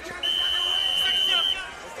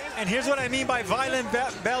 And here's what I mean by violent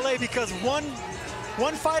ballet, because one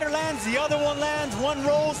fighter lands, the other one lands, one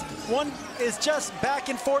rolls, one is just back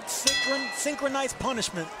and forth, synchronized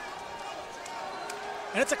punishment.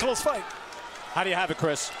 And it's a close fight. How do you have it,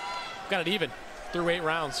 Chris? Got it even through 8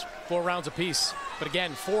 rounds, 4 rounds apiece. But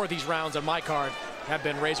again, 4 of these rounds on my card have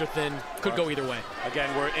been razor thin. Could go either way.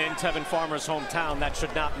 Again, we're in Tevin Farmer's hometown. That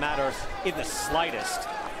should not matter in the slightest.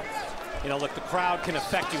 You know, look, the crowd can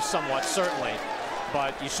affect you somewhat, certainly,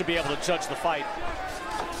 but you should be able to judge the fight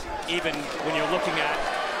even when you're looking at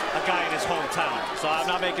a guy in his hometown. So I'm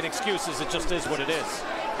not making excuses. It just is what it is.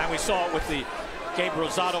 And we saw it with the Gabe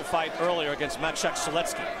Rosado fight earlier against Maciej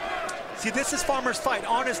Solecki. See, this is Farmer's fight,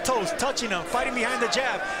 on his toes, touching him, fighting behind the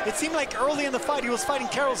jab. It seemed like early in the fight, he was fighting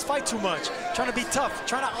Carroll's fight too much, trying to be tough,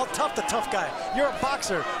 trying to out-tough the tough guy. You're a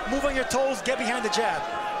boxer. Move on your toes, get behind the jab.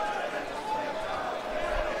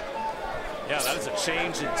 Yeah, that is a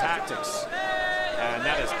change in tactics. And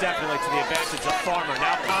that is definitely to the advantage of Farmer.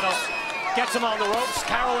 Now Cano gets him on the ropes.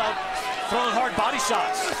 Carroll out throwing hard body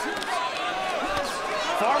shots.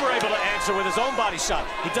 Farmer able to answer with his own body shot.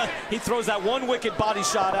 He throws that one wicked body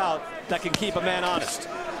shot out that can keep a man honest.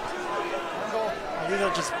 These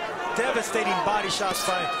are just devastating body shots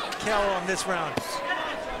by Carroll on this round.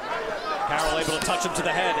 Carroll able to touch him to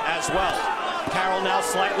the head as well. Carroll now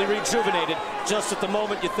slightly rejuvenated. Just at the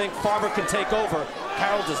moment you think Farmer can take over,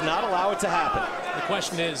 Carroll does not allow it to happen. The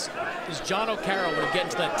question is Jono Carroll, when he get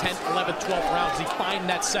into that 10th, 11th, 12th round, does he find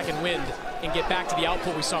that second wind and get back to the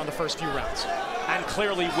output we saw in the first few rounds? And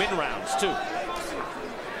clearly win rounds, too.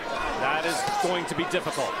 That is going to be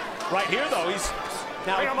difficult. Right here, though,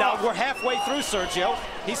 now we're halfway through, Sergio.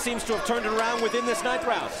 He seems to have turned it around within this 9th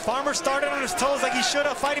round. Farmer started on his toes like he should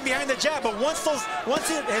have, fighting behind the jab, but once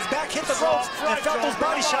his back hit the ropes and felt those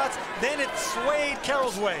body shots, then it swayed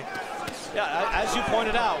Carroll's way. Yeah, as you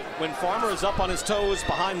pointed out, when Farmer is up on his toes,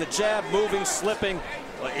 behind the jab, moving, slipping,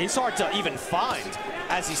 he's hard to even find.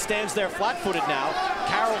 As he stands there flat-footed now,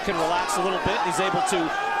 Carroll can relax a little bit. He's able to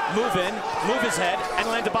move in, move his head, and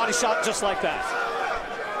land a body shot just like that.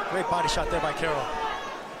 Great body shot there by Carroll.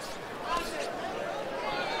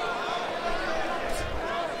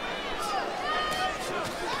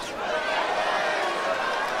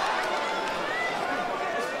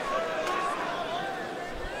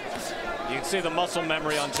 You can see the muscle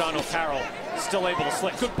memory on Jono Carroll. Still able to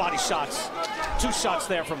slick. Good body shots. 2 shots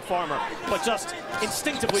there from Farmer, but just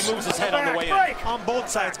instinctively moves his head on the way in. On both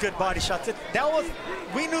sides, good body shots.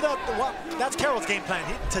 We knew that's Carroll's game plan,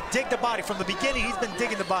 to dig the body. From the beginning, he's been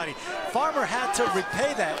digging the body. Farmer had to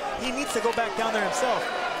repay that. He needs to go back down there himself.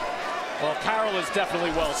 Well, Carroll is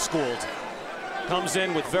definitely well schooled. Comes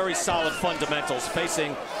in with very solid fundamentals,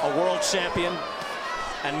 facing a world champion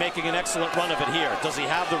and making an excellent run of it here. Does he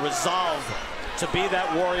have the resolve to be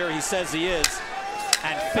that warrior he says he is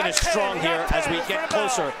and finish strong here as we get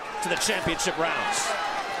closer to the championship rounds?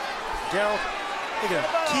 Carroll, look at him,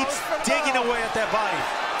 keeps digging away at that body.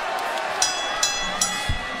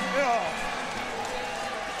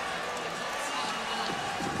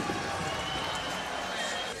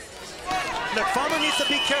 Look, Farmer needs to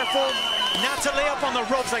be careful not to lay up on the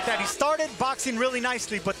ropes like that. He started boxing really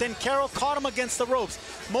nicely, but then Carroll caught him against the ropes.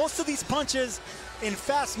 Most of these punches in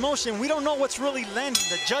fast motion, we don't know what's really landing.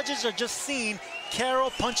 The judges are just seeing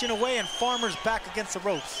Carroll punching away and Farmer's back against the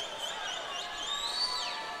ropes.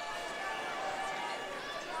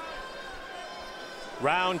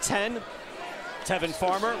 Round 10, Tevin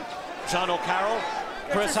Farmer, Jono Carroll.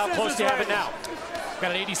 Chris, how close do you have it now?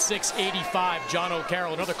 Got an 86-85, Jono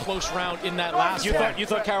Carroll. Another close round in that last round. You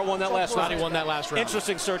thought Carroll won that last round? He won that last round.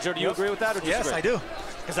 Interesting, Sergio. Do you agree with that or disagree? Yes, I do.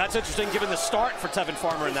 Because that's interesting given the start for Tevin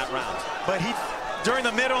Farmer in that round. But he, during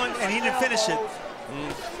the middle, and he didn't finish it.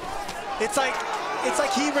 It's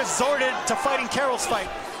like he resorted to fighting Carroll's fight.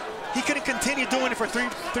 He couldn't continue doing it for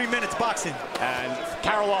three minutes boxing. And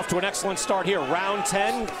Carroll off to an excellent start here. Round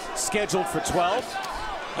 10, scheduled for 12.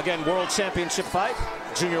 Again, world championship fight.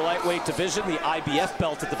 Junior lightweight division. The IBF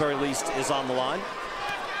belt, at the very least, is on the line.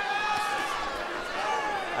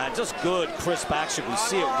 And just good, crisp action. We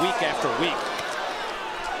see it week after week.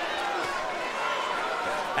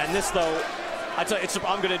 And this, though, I tell you,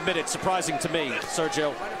 I'm going to admit it's surprising to me,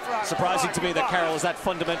 Sergio. Surprising to me that Carroll is that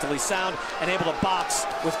fundamentally sound and able to box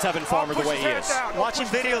with Tevin Farmer the way he is. Watching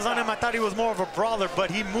videos on him, I thought he was more of a brawler,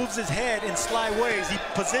 but he moves his head in sly ways. He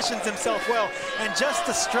positions himself well. And just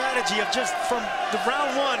the strategy of just from the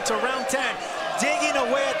round 1 to round 10, digging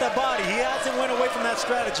away at the body. He hasn't went away from that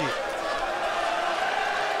strategy.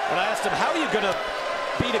 When I asked him, how are you going to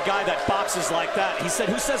beat a guy that boxes like that? He said,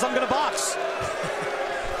 who says I'm going to box?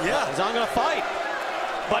 Yeah. He's not going to fight.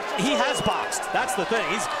 But he has boxed. That's the thing.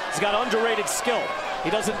 He's got underrated skill. He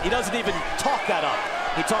doesn't even talk that up.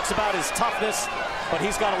 He talks about his toughness, but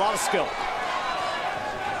he's got a lot of skill.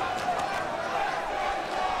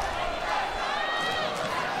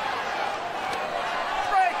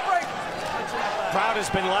 Crowd has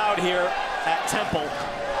been loud here at Temple,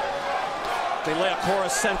 the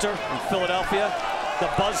Liacouras Center in Philadelphia. The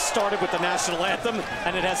buzz started with the national anthem,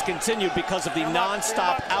 and it has continued because of the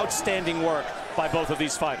non-stop outstanding work by both of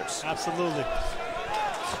these fighters. Absolutely.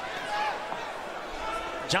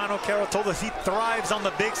 Jono Carroll told us he thrives on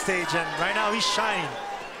the big stage, and right now he's shining.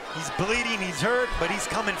 He's bleeding, he's hurt, but he's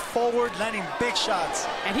coming forward, landing big shots.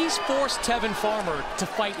 And he's forced Tevin Farmer to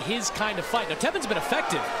fight his kind of fight. Now, Tevin's been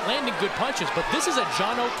effective, landing good punches, but this is a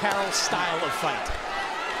Jono Carroll style of fight.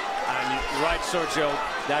 And you're right, Sergio,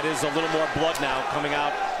 that is a little more blood now coming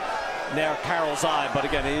out near Carroll's eye, but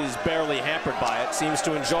again, he is barely hampered by it, seems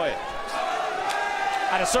to enjoy it.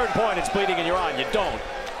 At a certain point, it's bleeding in your eye, and you don't.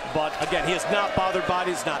 But again, he is not bothered by it.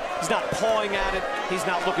 He's not pawing at it. He's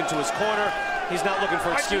not looking to his corner. He's not looking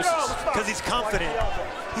for excuses. Because he's confident.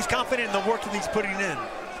 He's confident in the work that he's putting in.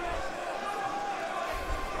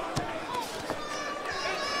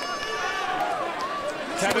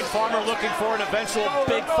 Tevin Farmer looking for an eventual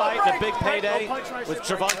big fight and a big payday with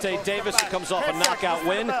Gervonta Davis, who comes off a knockout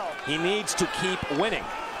win. He needs to keep winning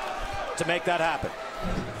to make that happen.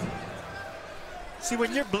 See,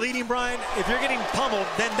 when you're bleeding, Brian, if you're getting pummeled,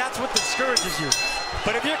 then that's what discourages you.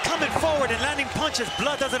 But if you're coming forward and landing punches,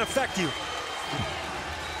 blood doesn't affect you.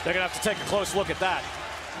 They're going to have to take a close look at that.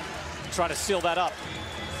 Try to seal that up.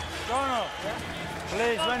 Jono,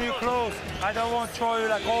 please, when you close, I don't want to throw you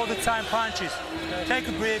like all the time punches. Take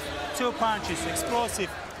a breath, 2 punches, explosive,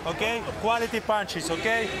 okay? Quality punches,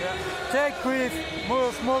 okay? Take breath,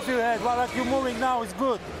 move your head. Well, like you're moving now is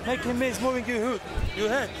good. Make him miss moving your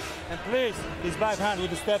head. And please, his backhand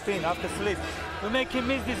with the step in after slip. We make him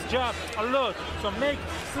miss this jab a lot. So make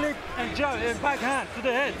slip and jab and backhand to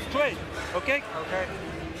the head, straight, okay? Okay.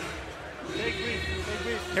 Take breath, take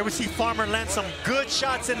breath. Here we see Farmer land some good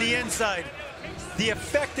shots in the inside. The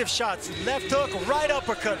effective shots. Left hook, right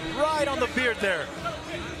uppercut, right on the beard there.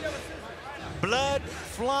 Blood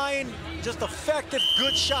flying, just effective,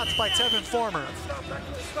 good shots by Tevin Farmer.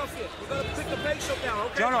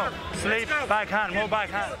 Jono, sleep, backhand, more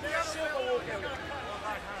backhand.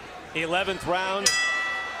 11th round.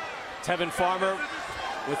 Tevin Farmer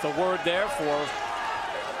with the word there for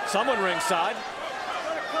someone ringside.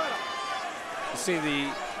 You see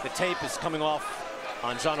the tape is coming off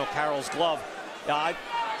on Jono Carroll's glove. I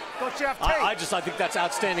think that's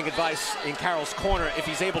outstanding advice in Carroll's corner if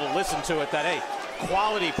he's able to listen to it, that, hey,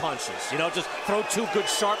 quality punches, you know, just throw 2 good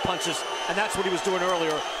sharp punches, and that's what he was doing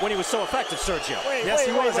earlier when he was so effective, Sergio. Yes,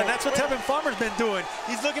 he was, and that's what Tevin Farmer's been doing.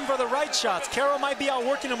 He's looking for the right shots. Carroll might be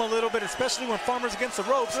outworking him a little bit, especially when Farmer's against the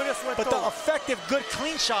ropes, but the effective, good,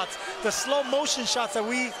 clean shots, the slow motion shots that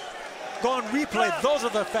we go on replay, those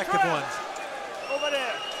are the effective ones. Over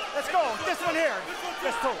there. Let's go. This one here.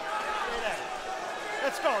 Let's go.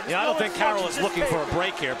 Let's go. Yeah, I don't think Carroll is looking for a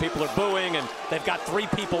break here. People are booing, and they've got 3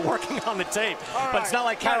 people working on the tape. But it's not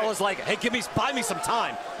like Carroll is like, hey, buy me some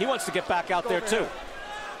time. He wants to get back out there, too.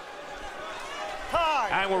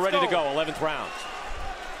 And we're ready to go, 11th round.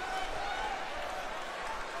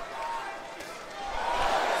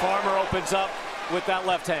 Farmer opens up with that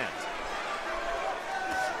left hand.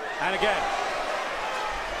 And again.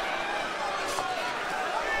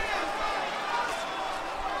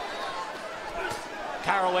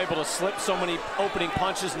 Carroll able to slip so many opening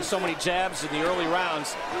punches and so many jabs in the early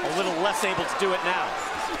rounds, a little less able to do it now.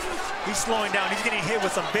 He's slowing down. He's getting hit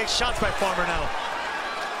with some big shots by Farmer now.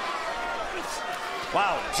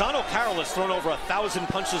 Wow, Jono Carroll has thrown over 1,000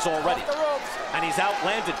 punches already, and he's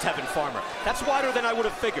outlanded Tevin Farmer. That's wider than I would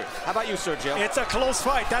have figured. How about you, Sergio? It's a close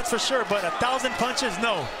fight, that's for sure, but 1,000 punches,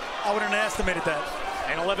 no. I wouldn't have estimated that.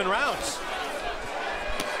 And 11 rounds.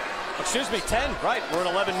 Excuse me, 10, right. We're at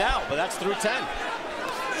 11 now, but that's through 10.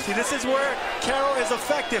 See, this is where Carroll is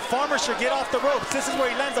effective. Farmer should get off the ropes. This is where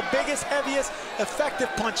he lands the biggest, heaviest, effective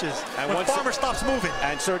punches. And when Farmer stops moving.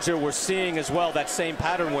 And Sergio, we're seeing as well that same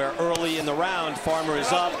pattern where early in the round, Farmer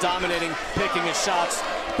is up, dominating, picking his shots,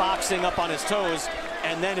 boxing up on his toes,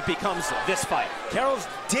 and then it becomes this fight. Carroll's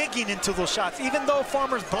digging into those shots. Even though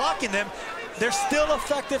Farmer's blocking them, they're still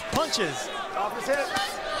effective punches. Off his head.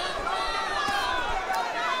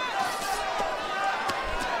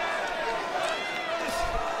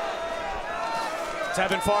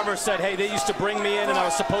 Tevin Farmer said, hey, they used to bring me in and I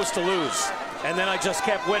was supposed to lose. And then I just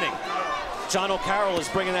kept winning. Jono Carroll is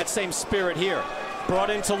bringing that same spirit here. Brought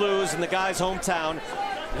in to lose in the guy's hometown,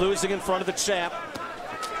 losing in front of the champ,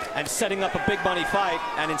 and setting up a big money fight.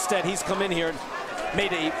 And instead, he's come in here and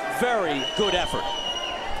made a very good effort.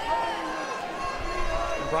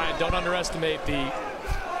 Brian, don't underestimate the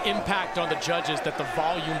impact on the judges that the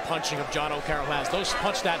volume punching of Jono Carroll has. Those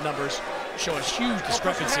punch stat numbers show a huge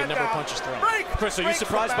discrepancy in number of punches thrown. Chris, are you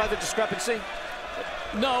surprised by the discrepancy?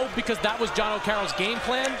 No, because that was Jono Carroll's game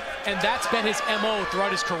plan, and that's been his MO throughout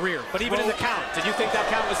his career. But even in the count, did you think that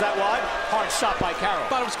count was that wide? Hard shot by Carroll.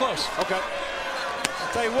 Thought it was close. Okay. I'll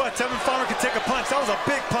tell you what, Tevin Farmer can take a punch. That was a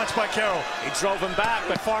big punch by Carroll. He drove him back,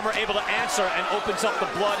 but Farmer able to answer and opens up the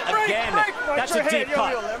blood again. That's a deep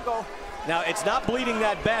cut. Now, it's not bleeding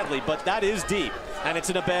that badly, but that is deep, and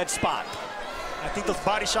it's in a bad spot. I think those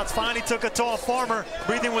body shots finally took a toll on Farmer,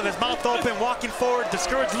 breathing with his mouth open, walking forward,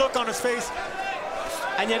 discouraged look on his face.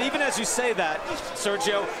 And yet, even as you say that,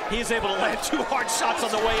 Sergio, he is able to land 2 hard shots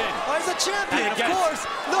on the way in. Oh, he's a champion, of course.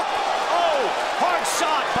 Look. Oh, hard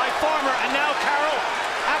shot by Farmer, and now Carroll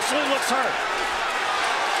actually looks hurt.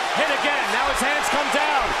 Hit again, now his hands come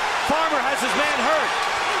down. Farmer has his man hurt.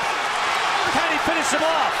 Can he finish him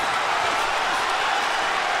off?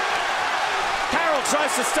 Carroll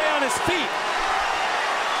tries to stay on his feet.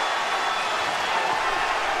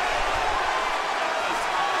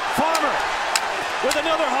 Farmer with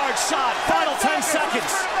another hard shot. Final 10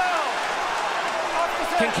 seconds.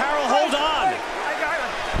 Can Carroll hold on?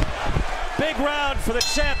 Big round for the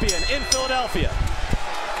champion in Philadelphia.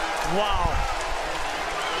 Wow.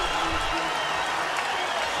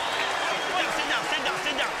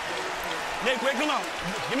 Wake him up.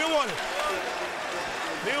 Give me water.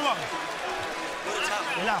 Give me water.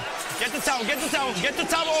 Now, get the towel, get the towel, get the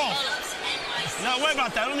towel off. Now, worry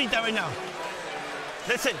about that. I don't need that right now.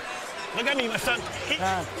 Listen, look at me, my son.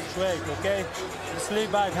 Hand, wait, okay? Just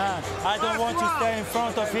leave back hand. I don't want you to stay in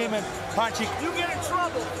front of him and punching. You get in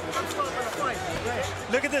trouble.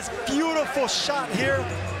 Look at this beautiful shot here.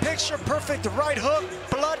 Picture perfect right hook.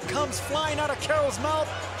 Blood comes flying out of Carroll's mouth.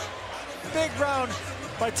 Big round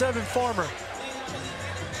by Tevin Farmer.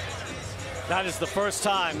 That is the first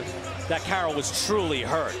time that Carroll was truly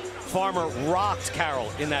hurt. Farmer rocked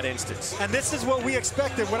Carroll in that instance. And this is what we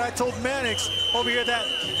expected when I told Mannix over here that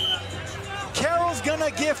Carroll's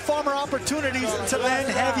gonna give Farmer opportunities to land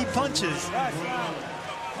heavy punches.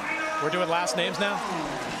 We're doing last names now?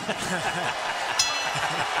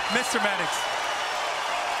 Mr. Mannix.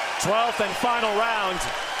 12th and final round,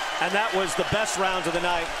 and that was the best round of the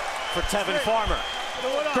night for Tevin Farmer.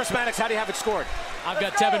 Chris Mannix, how do you have it scored? I've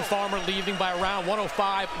got Tevin Farmer leaving by around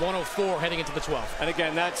 105-104 heading into the 12th. And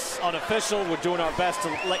again, that's unofficial. We're doing our best to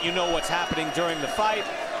let you know what's happening during the fight.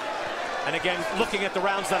 And again, looking at the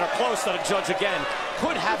rounds that are close, that a judge, again,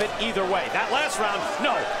 could have it either way. That last round,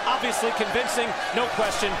 no, obviously convincing, no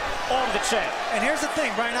question, all to the champ. And here's the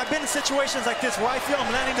thing, Brian, I've been in situations like this where I feel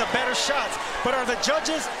I'm landing the better shots, but are the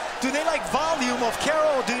judges, do they like volume of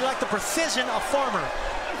Carroll, or do you like the precision of Farmer?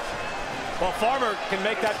 Well, Farmer can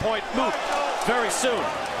make that point move very soon.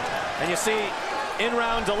 And you see, in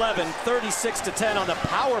round 11, 36-10 on the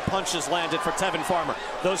power punches landed for Tevin Farmer.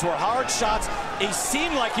 Those were hard shots. He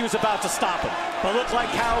seemed like he was about to stop him, but looked like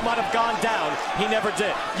Carroll might have gone down. He never did.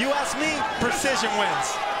 You ask me, precision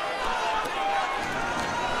wins.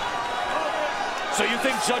 So you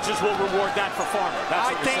think judges will reward that for Farmer? That's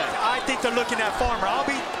what you're saying. I think they're looking at Farmer.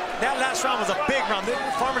 That last round was a big round.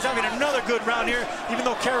 Farmer's having another good round here, even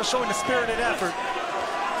though Carroll's showing a spirited effort.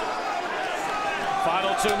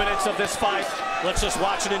 Final 2 minutes of this fight. Let's just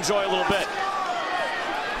watch and enjoy a little bit.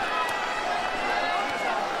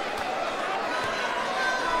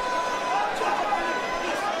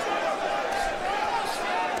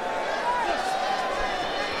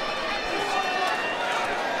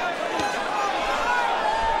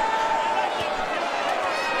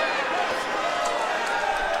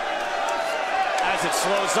 As it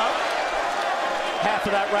slows up, half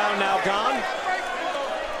of that round now gone.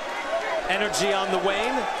 Energy on the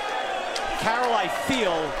wane. Carroll, I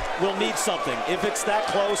feel, will need something. If it's that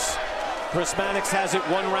close, Chris Mannix has it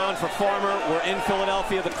 1 round for Farmer. We're in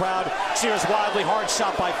Philadelphia. The crowd cheers wildly. Hard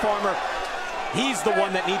shot by Farmer. He's the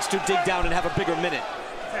one that needs to dig down and have a bigger minute.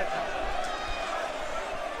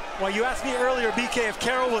 Well, you asked me earlier, BK, if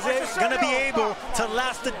Carroll was going to be able to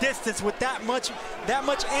last the distance with that much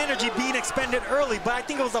energy being expended early, but I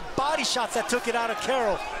think it was the body shots that took it out of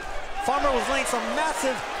Carroll. Farmer was laying some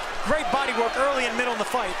massive, great body work early and middle in the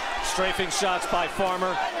fight. Strafing shots by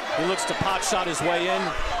Farmer. He looks to pot shot his way in.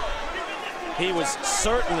 He was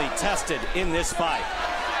certainly tested in this fight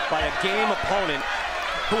by a game opponent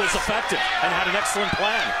who was effective and had an excellent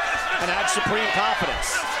plan and had supreme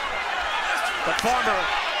confidence. But Farmer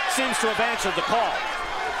seems to have answered the call,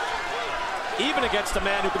 even against a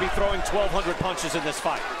man who could be throwing 1,200 punches in this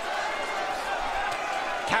fight.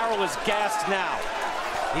 Carroll is gassed now.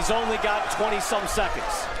 He's only got 20-some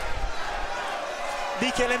seconds.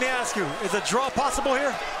 BK, let me ask you, is a draw possible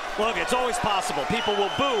here? Look, it's always possible. People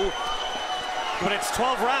will boo, but it's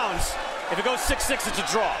 12 rounds. If it goes 6-6, it's a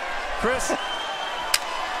draw. Chris? Let's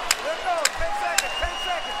go, 10 seconds, 10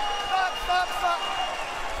 seconds. Stop.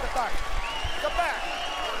 Step back. Step back.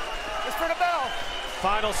 It's for the bell.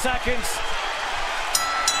 Final seconds.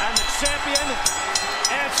 And the champion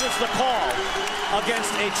answers the call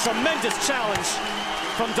against a tremendous challenge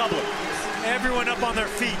from Dublin. Everyone up on their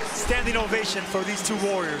feet. Standing ovation for these two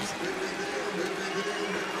warriors.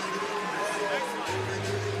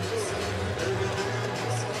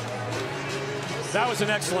 That was an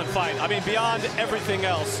excellent fight. I mean, beyond everything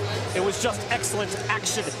else, it was just excellent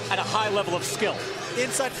action at a high level of skill.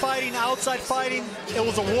 Inside fighting, outside fighting. It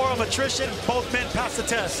was a war of attrition. Both men passed the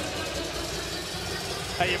test.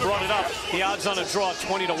 Hey, you brought it up. The odds on a draw,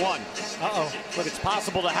 20-1. Uh-oh. Look, it's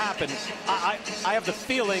possible to happen. I have the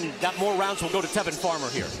feeling that more rounds will go to Tevin Farmer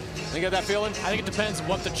here. You get that feeling? I think it depends on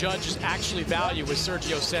what the judges actually value, as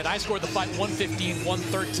Sergio said. I scored the fight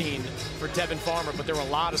 115-113 for Tevin Farmer, but there were a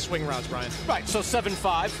lot of swing rounds, Brian. Right, so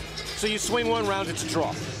 7-5. So you swing 1 round, it's a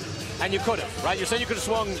draw. And you could have, right? You're saying you could have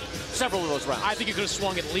swung several of those rounds. I think you could have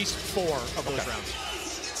swung at least 4 of those rounds.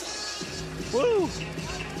 Woo!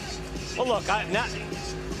 Well, look,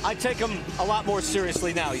 I take him a lot more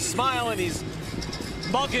seriously now. He's smiling, he's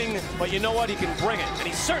mugging, but you know what? He can bring it, and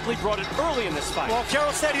he certainly brought it early in this fight. Well,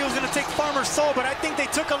 Carroll said he was going to take Farmer's soul, but I think they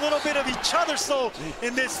took a little bit of each other's soul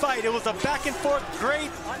in this fight. It was a back and forth, great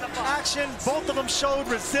action. Both of them showed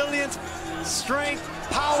resilience, strength,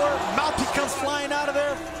 power. Mouthpiece comes flying out of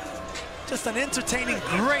there. Just an entertaining,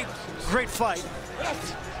 great fight.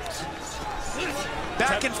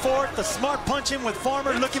 Back and forth, the smart punching with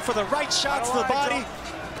Farmer looking for the right shots to the body.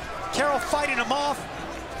 Carroll fighting him off.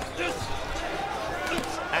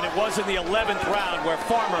 And it was in the 11th round where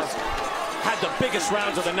Farmer had the biggest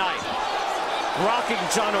rounds of the night. Rocking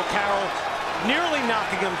Jono Carroll, nearly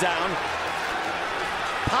knocking him down.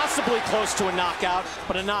 Possibly close to a knockout,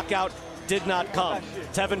 but a knockout did not come.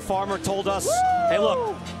 Tevin Farmer told us, hey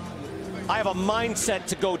look, I have a mindset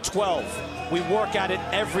to go 12. We work at it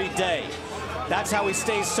every day. That's how he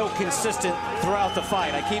stays so consistent throughout the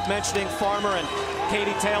fight. I keep mentioning Farmer and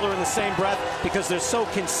Katie Taylor in the same breath because they're so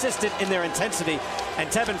consistent in their intensity, and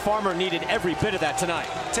Tevin Farmer needed every bit of that tonight.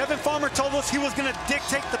 Tevin Farmer told us he was going to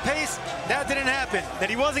dictate the pace. That didn't happen. That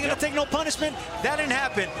he wasn't going to take no punishment. That didn't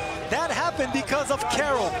happen. That happened because of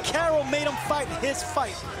Carroll. Carroll made him fight his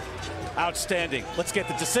fight. Outstanding. Let's get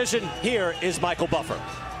the decision. Here is Michael Buffer.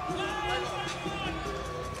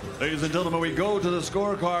 Ladies and gentlemen, we go to the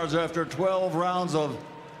scorecards after 12 rounds of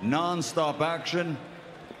non-stop action.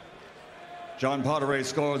 John Potteray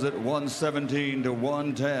scores it 117 to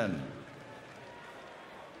 110.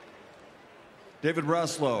 David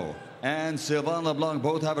Braslow and Sylvain LeBlanc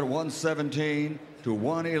both have it 117 to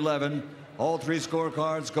 111. All three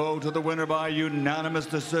scorecards go to the winner by unanimous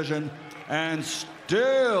decision. And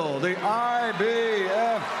still the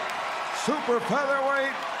IBF Super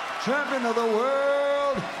Featherweight Champion of the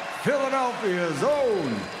World, Philadelphia's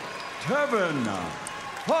own Tevin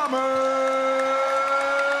Farmer.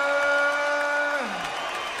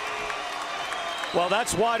 Well,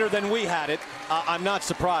 that's wider than we had it. I'm not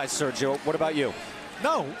surprised, Sergio. What about you?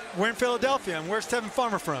 No, we're in Philadelphia, and where's Tevin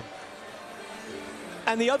Farmer from?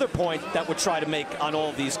 And the other point that we'll try to make on all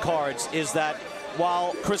of these cards is that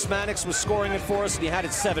while Chris Mannix was scoring it for us and he had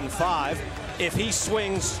it 7-5, if he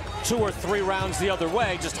swings 2 or 3 rounds the other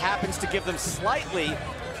way, just happens to give them slightly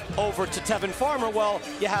over to Tevin Farmer, well,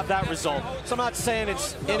 you have that result. So I'm not saying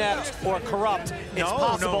it's inept or corrupt. It's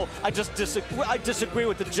possible. No. I disagree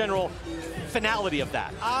with the general finality of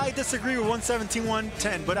that. I disagree with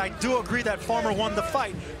 117-110, but I do agree that Farmer won the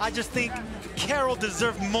fight. I just think Carroll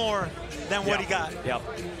deserved more than what he got. Yep.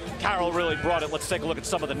 Carroll really brought it. Let's take a look at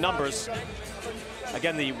some of the numbers.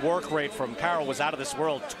 Again, the work rate from Carroll was out of this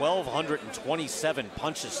world. 1,227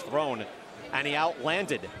 punches thrown, and he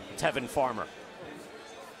outlanded Tevin Farmer.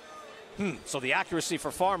 So the accuracy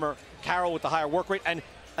for Farmer, Carroll with the higher work rate. And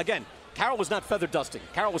again, Carroll was not feather dusting.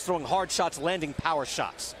 Carroll was throwing hard shots, landing power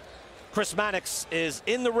shots. Chris Mannix is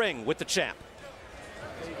in the ring with the champ.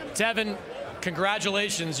 Tevin,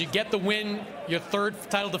 congratulations. You get the win, your 3rd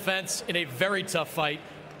title defense in a very tough fight.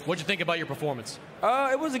 What'd you think about your performance?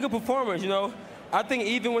 It was a good performance, you know. I think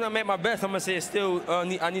even when I'm at my best, I'm gonna say it's still I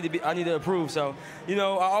need to improve. So, you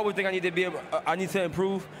know, I always think I need to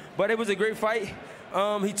improve. But it was a great fight.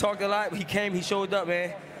 He talked a lot. He came. He showed up,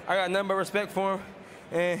 man. I got nothing but respect for him,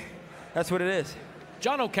 and that's what it is.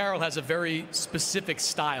 Jono Carroll has a very specific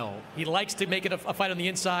style. He likes to make it a fight on the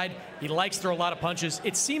inside. He likes to throw a lot of punches.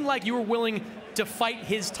 It seemed like you were willing to fight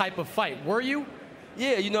his type of fight. Were you?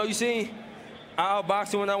 Yeah, you know, you see, I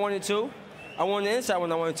outboxed him when I wanted to. I won the inside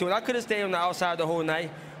when I wanted to. And I could have stayed on the outside the whole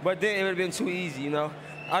night, but then it would have been too easy, you know.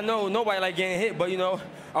 I know nobody like getting hit, but, you know,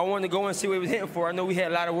 I wanted to go and see what he was hitting for. I know we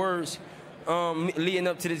had a lot of words leading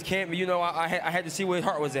up to this camp, but, you know, I had to see where his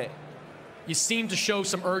heart was at. You seemed to show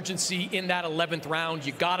some urgency in that 11th round.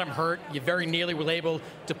 You got him hurt. You very nearly were able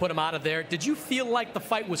to put him out of there. Did you feel like the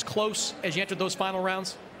fight was close as you entered those final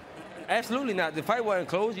rounds? Absolutely not. The fight wasn't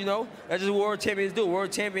close, you know. That's just what world champions do.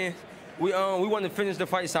 World champions, we want to finish the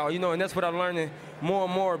fights out, you know, and that's what I'm learning more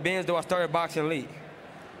and more, being as though I started boxing late.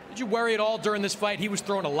 Did you worry at all during this fight? He was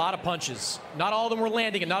throwing a lot of punches. Not all of them were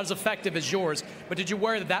landing and not as effective as yours, but did you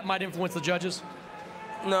worry that that might influence the judges?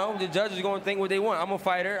 No, the judges are going to think what they want. I'm a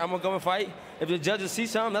fighter. I'm going to come and fight. If the judges see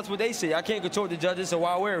something, that's what they see. I can't control the judges, so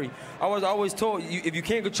why worry? I was always told, if you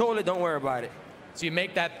can't control it, don't worry about it. So you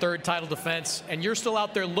make that 3rd title defense, and you're still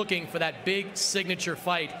out there looking for that big signature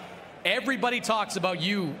fight. Everybody talks about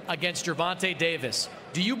you against Gervonta Davis.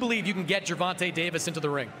 Do you believe you can get Gervonta Davis into the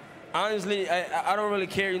ring? Honestly, I don't really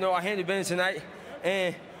care. You know, I handled business tonight,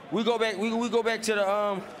 and we go back. We go back to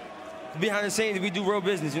the behind the scenes. We do real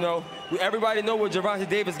business. You know, everybody know what Gervonta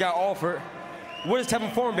Davis got offered. What is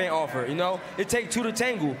Tevin Farmer being offered? You know, it takes 2 to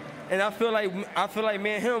tangle, and I feel like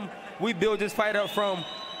me and him, we built this fight up from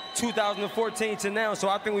 2014 to now. So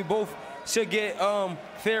I think we both should get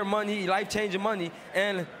fair money, life-changing money.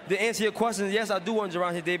 And to answer your question, yes, I do want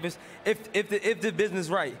Gervonta Davis if the business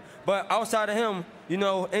right. But outside of him, you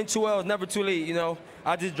know, N2L is never too late. You know,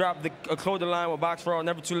 I just dropped a clothing line with Box For All,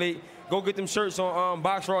 never too late. Go get them shirts on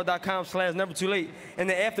boxforall.com/never too late. And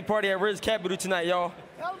the after party at Riz Capital tonight, y'all.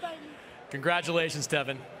 Congratulations,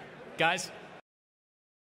 Tevin. Guys.